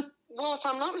was. Well, if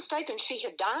I'm not mistaken, she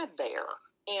had died there.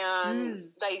 And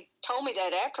they told me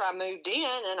that after I moved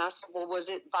in, and I said, well, was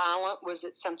it violent? Was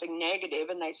it something negative?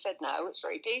 And they said, no, it's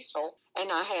very peaceful.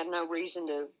 And I had no reason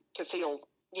to feel,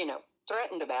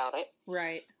 threatened about it.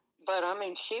 Right. But,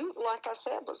 she, like I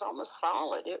said, was almost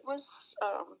solid. It was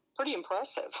pretty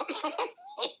impressive.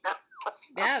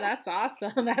 Yeah, that's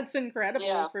awesome. That's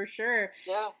incredible for sure.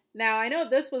 Yeah. Now, I know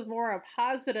this was more a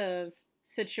positive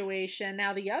situation.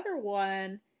 Now, the other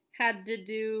one had to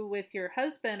do with your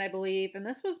husband, I believe, and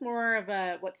this was more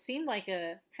of what seemed like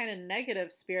a kind of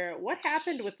negative spirit. What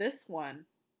happened with this one?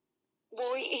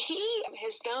 Well, he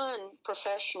has done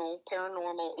professional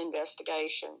paranormal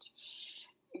investigations,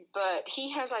 but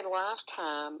he has a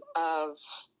lifetime of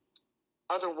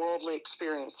otherworldly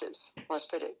experiences, let's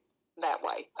put it that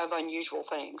way, of unusual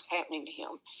things happening to him.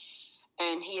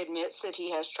 And he admits that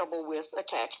he has trouble with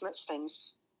attachments.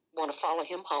 Things want to follow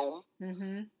him home.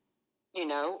 Mm-hmm.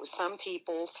 Some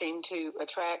people seem to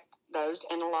attract those,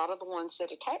 and a lot of the ones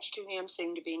that attach to him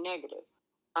seem to be negative.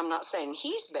 I'm not saying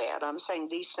he's bad. I'm saying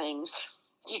these things,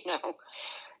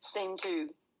 seem to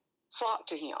flock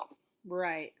to him.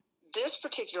 Right. This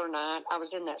particular night, I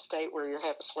was in that state where you're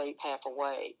half asleep, half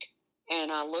awake.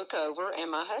 And I look over,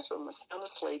 and my husband was sound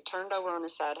asleep, turned over on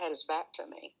his side, had his back to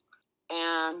me.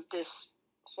 And this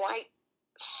white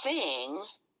thing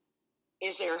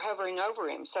is there hovering over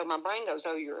him. So my brain goes,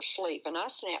 oh, you're asleep. And I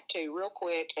snap to real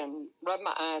quick and rub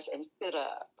my eyes and sit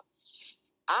up.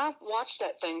 I watched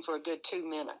that thing for a good 2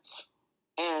 minutes.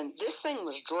 And this thing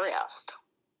was dressed,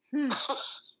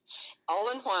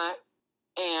 all in white,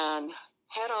 and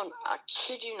had on, I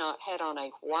kid you not, had on a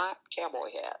white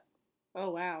cowboy hat. Oh,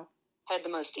 wow. Had the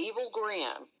most evil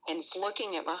grin, and it's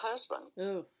looking at my husband.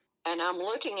 Ooh. And I'm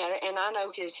looking at it, and I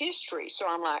know his history. So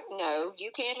I'm like, no,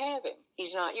 you can't have him.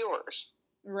 He's not yours.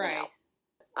 Right.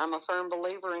 I'm a firm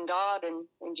believer in God and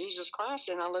in Jesus Christ.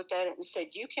 And I looked at it and said,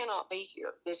 you cannot be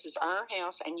here. This is our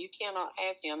house, and you cannot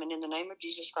have him. And in the name of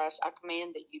Jesus Christ, I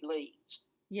command that you leave.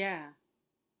 Yeah.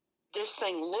 This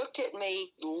thing looked at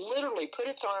me, literally put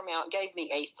its arm out, gave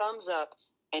me a thumbs up,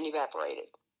 and evaporated.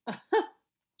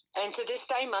 And to this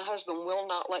day, my husband will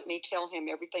not let me tell him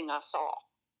everything I saw.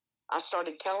 I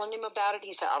started telling him about it.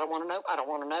 He said, I don't want to know. I don't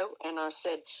want to know. And I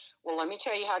said, well, let me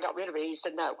tell you how I got rid of it. He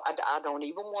said, no, I don't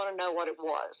even want to know what it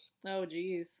was. Oh,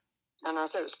 geez. And I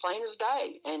said, it was plain as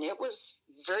day. And it was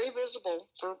very visible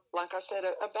for, like I said,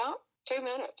 about 2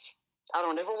 minutes. I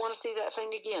don't ever want to see that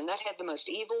thing again. That had the most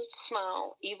evil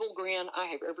smile, evil grin I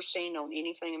have ever seen on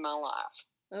anything in my life.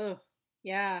 Oh,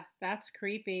 yeah, that's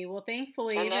creepy. Well,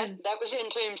 thankfully, and that was in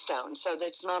Tombstone, so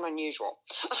that's not unusual.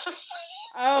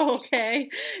 Oh, okay.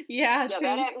 Yeah,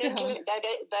 Tombstone.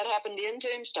 That happened in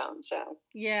Tombstone, so.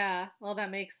 Yeah, well, that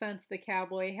makes sense, the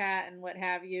cowboy hat and what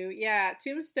have you. Yeah,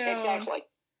 Tombstone. Exactly.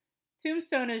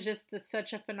 Tombstone is just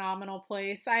such a phenomenal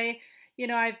place.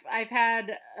 I've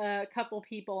had a couple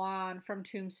people on from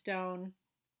Tombstone,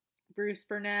 Bruce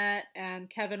Burnett and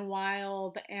Kevin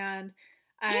Wild, and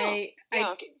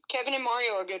Kevin and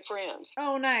Mario are good friends.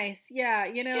 Oh, nice. Yeah,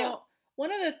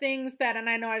 one of the things that, and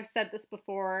I know I've said this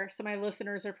before, so my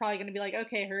listeners are probably going to be like,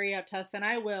 okay, hurry up, Tess, and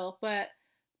I will, but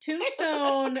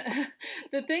Tombstone,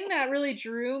 the thing that really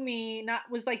drew me, not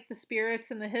was like the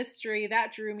spirits and the history,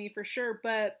 that drew me for sure,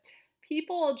 but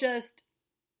people just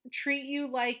treat you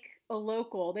like a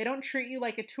local. They don't treat you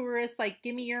like a tourist, like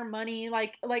give me your money.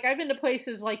 Like I've been to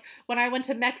places like when I went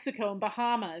to Mexico and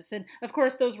Bahamas, and of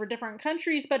course those were different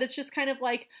countries, but it's just kind of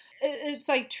like it's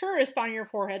like tourist on your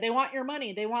forehead. They want your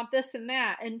money. They want this and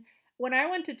that. And when I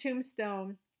went to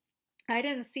Tombstone, I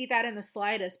didn't see that in the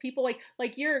slightest. People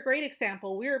like you're a great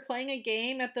example. We were playing a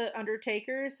game at the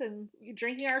Undertakers and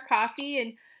drinking our coffee,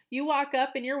 and you walk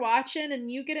up and you're watching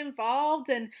and you get involved,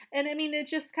 and I mean, it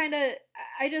just kind of,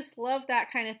 I just love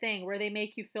that kind of thing where they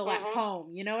make you feel at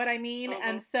home. You know what I mean?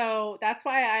 And so that's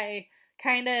why I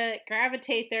kind of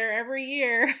gravitate there every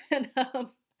year. And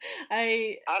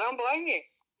I don't blame you.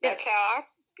 That's how I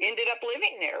ended up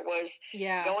living there, was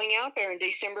going out there in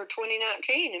December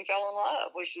 2019 and fell in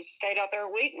love. Was just stayed out there a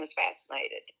week and was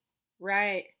fascinated.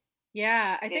 Right.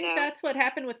 Yeah, I think that's what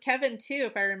happened with Kevin too,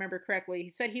 if I remember correctly. He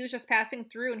said he was just passing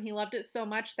through and he loved it so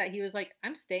much that he was like,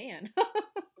 I'm staying.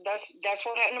 That's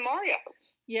what happened to Mario.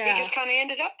 Yeah. He just kind of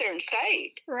ended up there and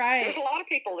stayed. Right. There's a lot of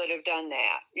people that have done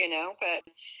that, but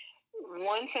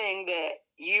one thing that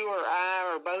you or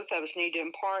I or both of us need to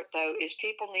impart, though, is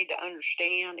people need to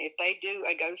understand if they do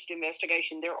a ghost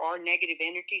investigation, there are negative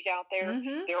entities out there.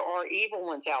 Mm-hmm. There are evil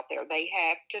ones out there. They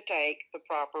have to take the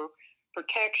proper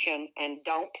protection and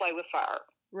don't play with fire.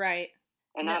 Right.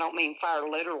 And I don't mean fire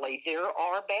literally. There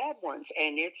are bad ones,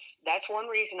 and that's one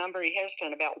reason I'm very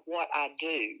hesitant about what I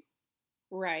do.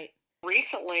 Right.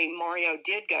 Recently, Mario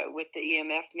did go with the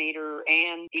EMF meter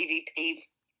and EVP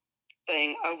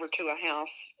thing over to a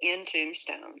house in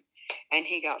Tombstone, and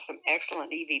he got some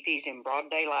excellent EVPs in broad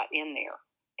daylight in there.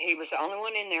 He was the only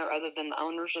one in there other than the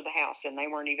owners of the house, and they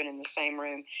weren't even in the same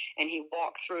room. And he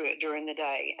walked through it during the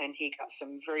day, and he got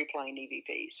some very plain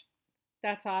EVPs.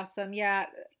 That's awesome. Yeah,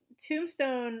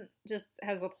 Tombstone just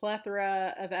has a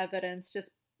plethora of evidence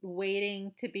just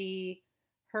waiting to be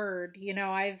heard.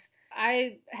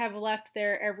 I have left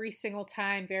there every single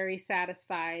time very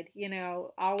satisfied,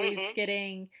 always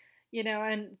getting,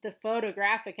 and the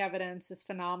photographic evidence is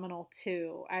phenomenal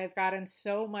too. I've gotten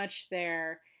so much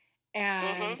there.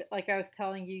 And like I was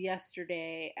telling you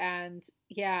yesterday, and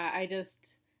I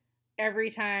just, every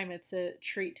time it's a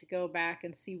treat to go back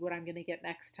and see what I'm going to get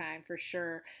next time for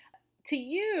sure. To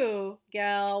you,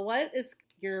 Gail, what is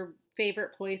your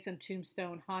favorite place in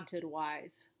Tombstone haunted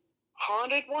wise?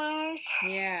 Haunted wise?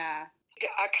 Yeah.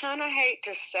 I kind of hate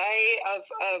to say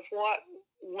of what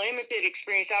limited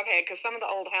experience I've had, because some of the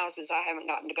old houses I haven't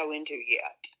gotten to go into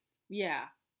yet. Yeah.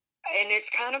 And it's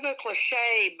kind of a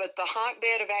cliche, but the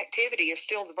hotbed of activity is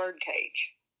still the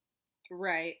birdcage.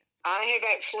 Right. I have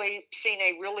actually seen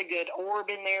a really good orb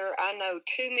in there. I know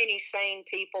too many sane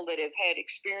people that have had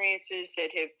experiences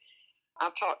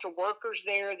I've talked to workers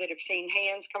there that have seen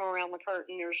hands come around the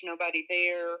curtain. There's nobody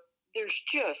there. There's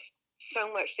just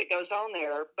so much that goes on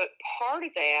there. But part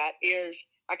of that is,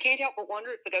 I can't help but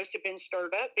wonder if the ghosts have been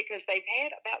stirred up, because they've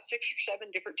had about 6 or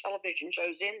 7 different television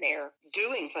shows in there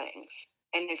doing things.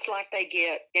 And it's like they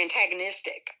get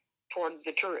antagonistic toward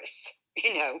the tourists,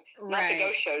 not the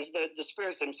ghost shows, the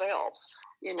spirits themselves,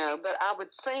 But I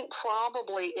would think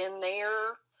probably in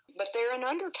there, but they're in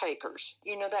Undertakers,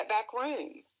 that back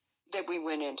room that we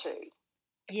went into.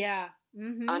 Yeah.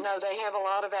 Mm-hmm. I know they have a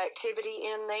lot of activity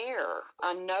in there.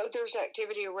 I know there's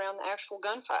activity around the actual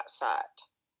gunfight site.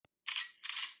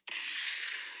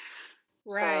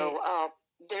 Right. So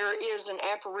there is an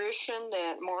apparition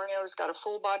that Mario's got, a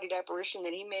full-bodied apparition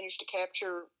that he managed to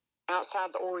capture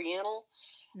outside the Oriental.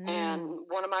 And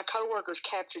one of my coworkers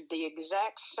captured the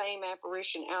exact same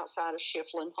apparition outside of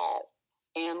Shiflin Hall.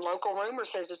 And local rumor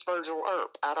says it's Virgil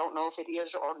Earp. I don't know if it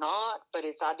is or not, but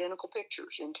it's identical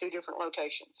pictures in 2 different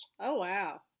locations. Oh,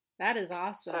 wow. That is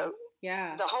awesome. So,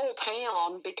 yeah. The whole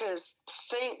town, because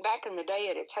think back in the day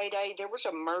at its heyday, there was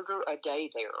a murder a day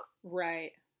there.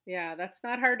 Right. Yeah, that's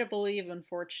not hard to believe,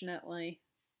 unfortunately.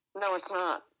 No, it's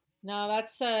not. No,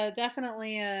 that's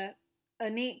definitely a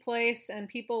neat place, and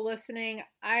people listening,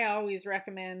 I always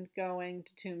recommend going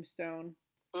to Tombstone.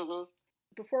 Mm-hmm.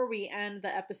 Before we end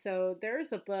the episode,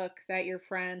 there's a book that your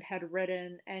friend had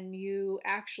written, and you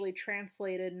actually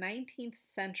translated 19th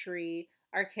century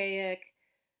archaic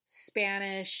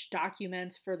Spanish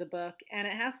documents for the book, and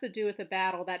it has to do with a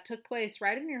battle that took place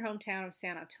right in your hometown of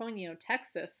San Antonio,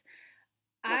 Texas.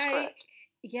 That's correct.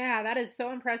 Yeah, that is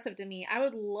so impressive to me. I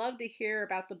would love to hear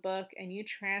about the book and you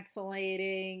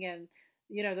translating and,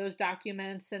 those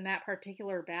documents and that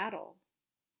particular battle.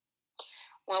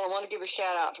 Well, I want to give a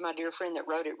shout out to my dear friend that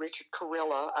wrote it, Richard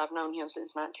Carilla. I've known him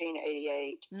since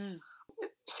 1988.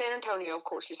 San Antonio, of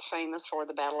course, is famous for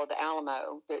the Battle of the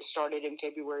Alamo that started in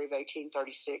February of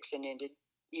 1836 and ended,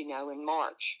 in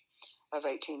March of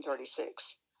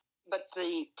 1836. But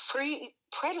the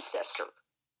predecessor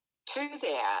to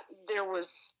that,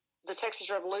 the Texas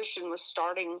Revolution was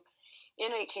starting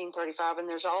in 1835, and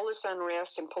there's all this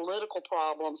unrest and political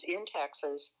problems in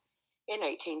Texas in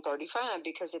 1835,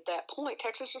 because at that point,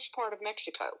 Texas was part of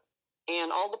Mexico.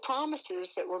 And all the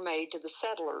promises that were made to the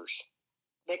settlers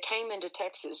that came into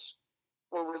Texas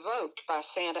were revoked by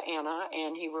Santa Anna,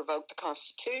 and he revoked the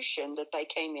Constitution that they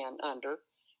came in under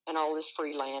and all this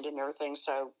free land and everything.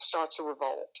 So starts a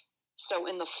revolt. So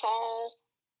in the fall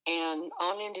and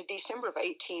on into December of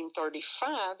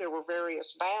 1835, there were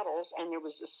various battles, and there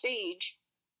was a siege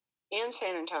in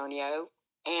San Antonio,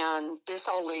 and this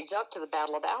all leads up to the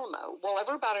Battle of the Alamo. Well,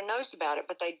 everybody knows about it,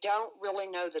 but they don't really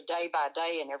know the day by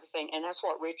day and everything, and that's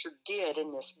what Richard did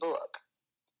in this book.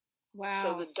 Wow.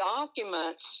 So the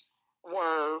documents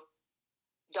were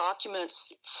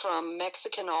documents from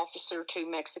Mexican officer to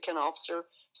Mexican officer.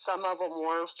 Some of them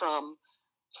were from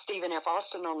Stephen F.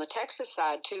 Austin on the Texas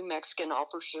side to Mexican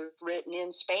officers, written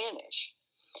in Spanish.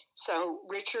 So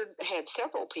Richard had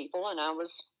several people, and I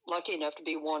was lucky enough to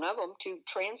be one of them, to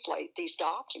translate these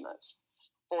documents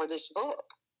for this book.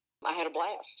 I had a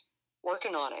blast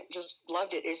working on it. Just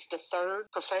loved it. It's the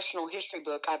 3rd professional history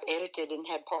book I've edited and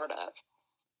had part of.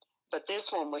 But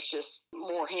this one was just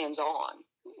more hands-on.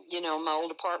 In my old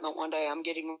apartment one day, I'm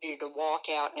getting ready to walk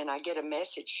out, and I get a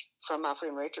message from my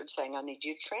friend Richard saying, I need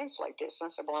you to translate this. And I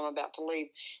said, well, I'm about to leave.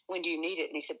 When do you need it?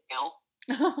 And he said, now.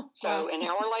 So an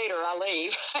hour later, I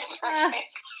leave.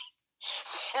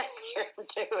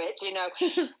 Do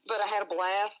it, But I had a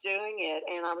blast doing it,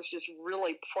 and I was just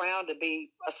really proud to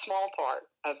be a small part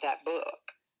of that book.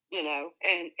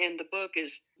 And the book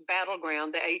is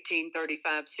Battleground, the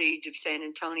 1835 Siege of San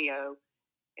Antonio.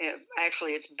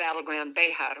 Actually, it's Battleground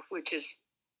Bejar, which is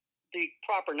the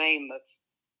proper name of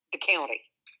the county.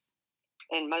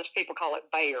 And most people call it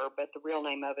Bayer, but the real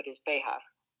name of it is Bejar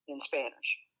in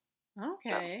Spanish.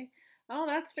 Okay. Oh,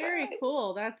 that's very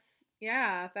cool. That's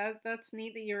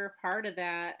neat that you're a part of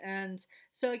that. And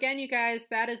so again, you guys,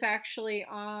 that is actually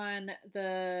on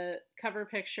the cover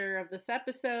picture of this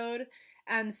episode.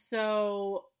 And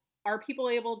so are people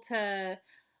able to,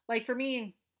 like for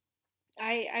me,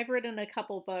 I've written a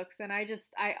couple books, and I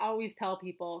always tell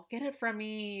people, get it from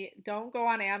me. Don't go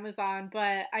on Amazon,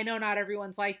 but I know not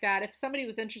everyone's like that. If somebody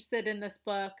was interested in this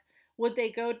book, would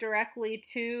they go directly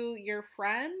to your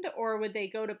friend or would they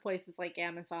go to places like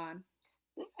Amazon?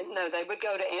 No, they would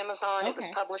go to Amazon. It was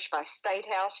Okay. published by State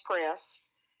House Press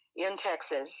in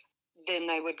Texas. Then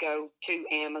they would go to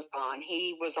Amazon.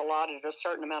 He was allotted a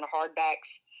certain amount of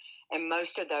hardbacks, and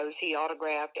most of those he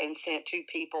autographed and sent to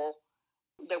people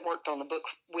that worked on the book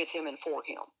with him and for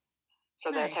him.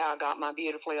 So that's how I Nice. got my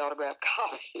beautifully autographed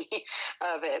copy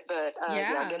of it. But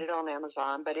yeah, I get Yeah. it on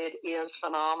Amazon. But it is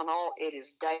phenomenal. It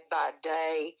is day by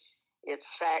day.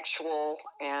 It's factual,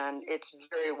 and it's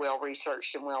very well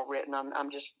researched and well written.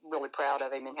 I'm just really proud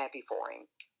of him and happy for him.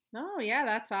 Oh, yeah,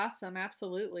 that's awesome.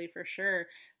 Absolutely, for sure.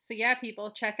 So, yeah,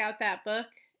 people, check out that book.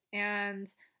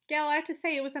 And, Gail, I have to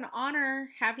say, it was an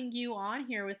honor having you on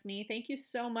here with me. Thank you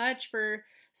so much for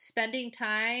spending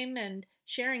time and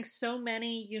sharing so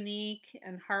many unique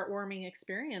and heartwarming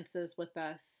experiences with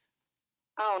us.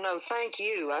 Oh no, thank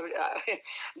you.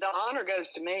 The honor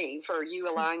goes to me for you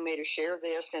allowing me to share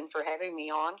this and for having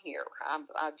me on here.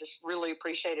 I just really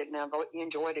appreciate it, and I've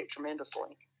enjoyed it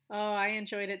tremendously. Oh, I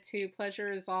enjoyed it too.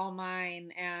 Pleasure is all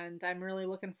mine. And I'm really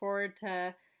looking forward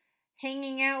to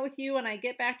hanging out with you when I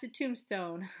get back to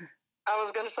Tombstone. I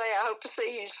was going to say I hope to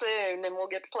see you soon, and we'll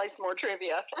get to play some more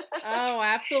trivia. Oh,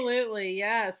 absolutely.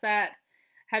 Yes, that.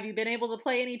 Have you been able to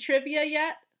play any trivia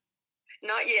yet?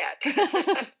 Not yet.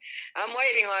 I'm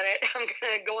waiting on it. I'm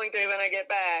going to when I get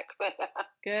back.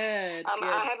 Good, I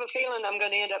good. have a feeling I'm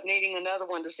going to end up needing another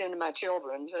one to send to my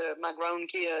children, to my grown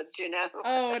kids.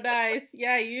 Oh, nice.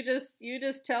 Yeah, you just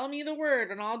tell me the word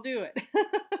and I'll do it.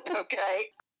 Okay.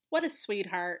 What a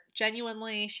sweetheart.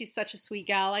 Genuinely, she's such a sweet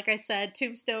gal. Like I said,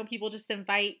 Tombstone people just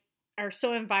are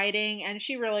so inviting, and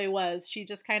she really was. She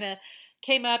just kind of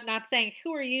came up not saying,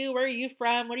 "Who are you? Where are you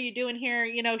from? What are you doing here?"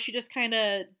 She just kind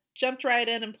of jumped right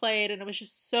in and played, and it was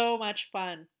just so much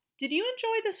fun. Did you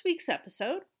enjoy this week's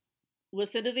episode?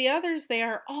 Listen to the others, they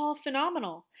are all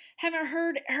phenomenal. Haven't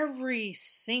heard every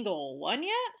single one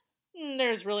yet?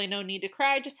 There's really no need to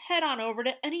cry. Just head on over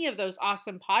to any of those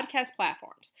awesome podcast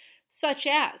platforms, such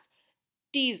as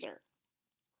Deezer,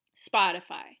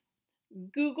 Spotify,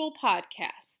 Google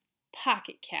Podcasts,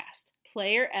 Pocket Cast,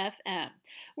 Player FM.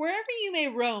 Wherever you may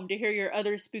roam to hear your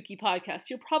other spooky podcasts,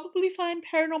 you'll probably find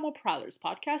Paranormal Prowlers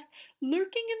podcast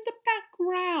lurking in the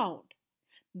background.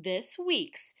 This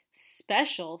week's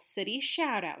special city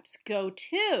shoutouts go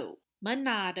to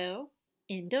Manado,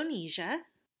 Indonesia,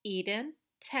 Eden,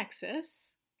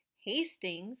 Texas,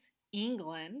 Hastings,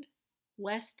 England,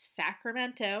 West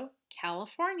Sacramento,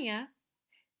 California,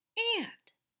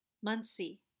 and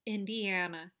Muncie,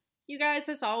 Indiana. You guys,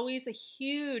 as always, a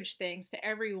huge thanks to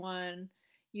everyone.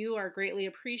 You are greatly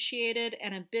appreciated,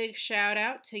 and a big shout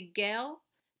out to Gail.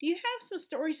 Do you have some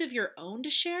stories of your own to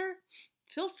share?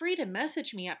 Feel free to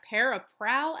message me at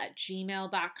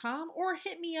paraprowl@gmail.com or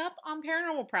hit me up on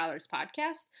Paranormal Prowlers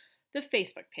Podcast, the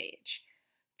Facebook page.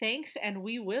 Thanks, and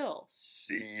we will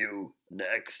see you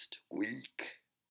next week.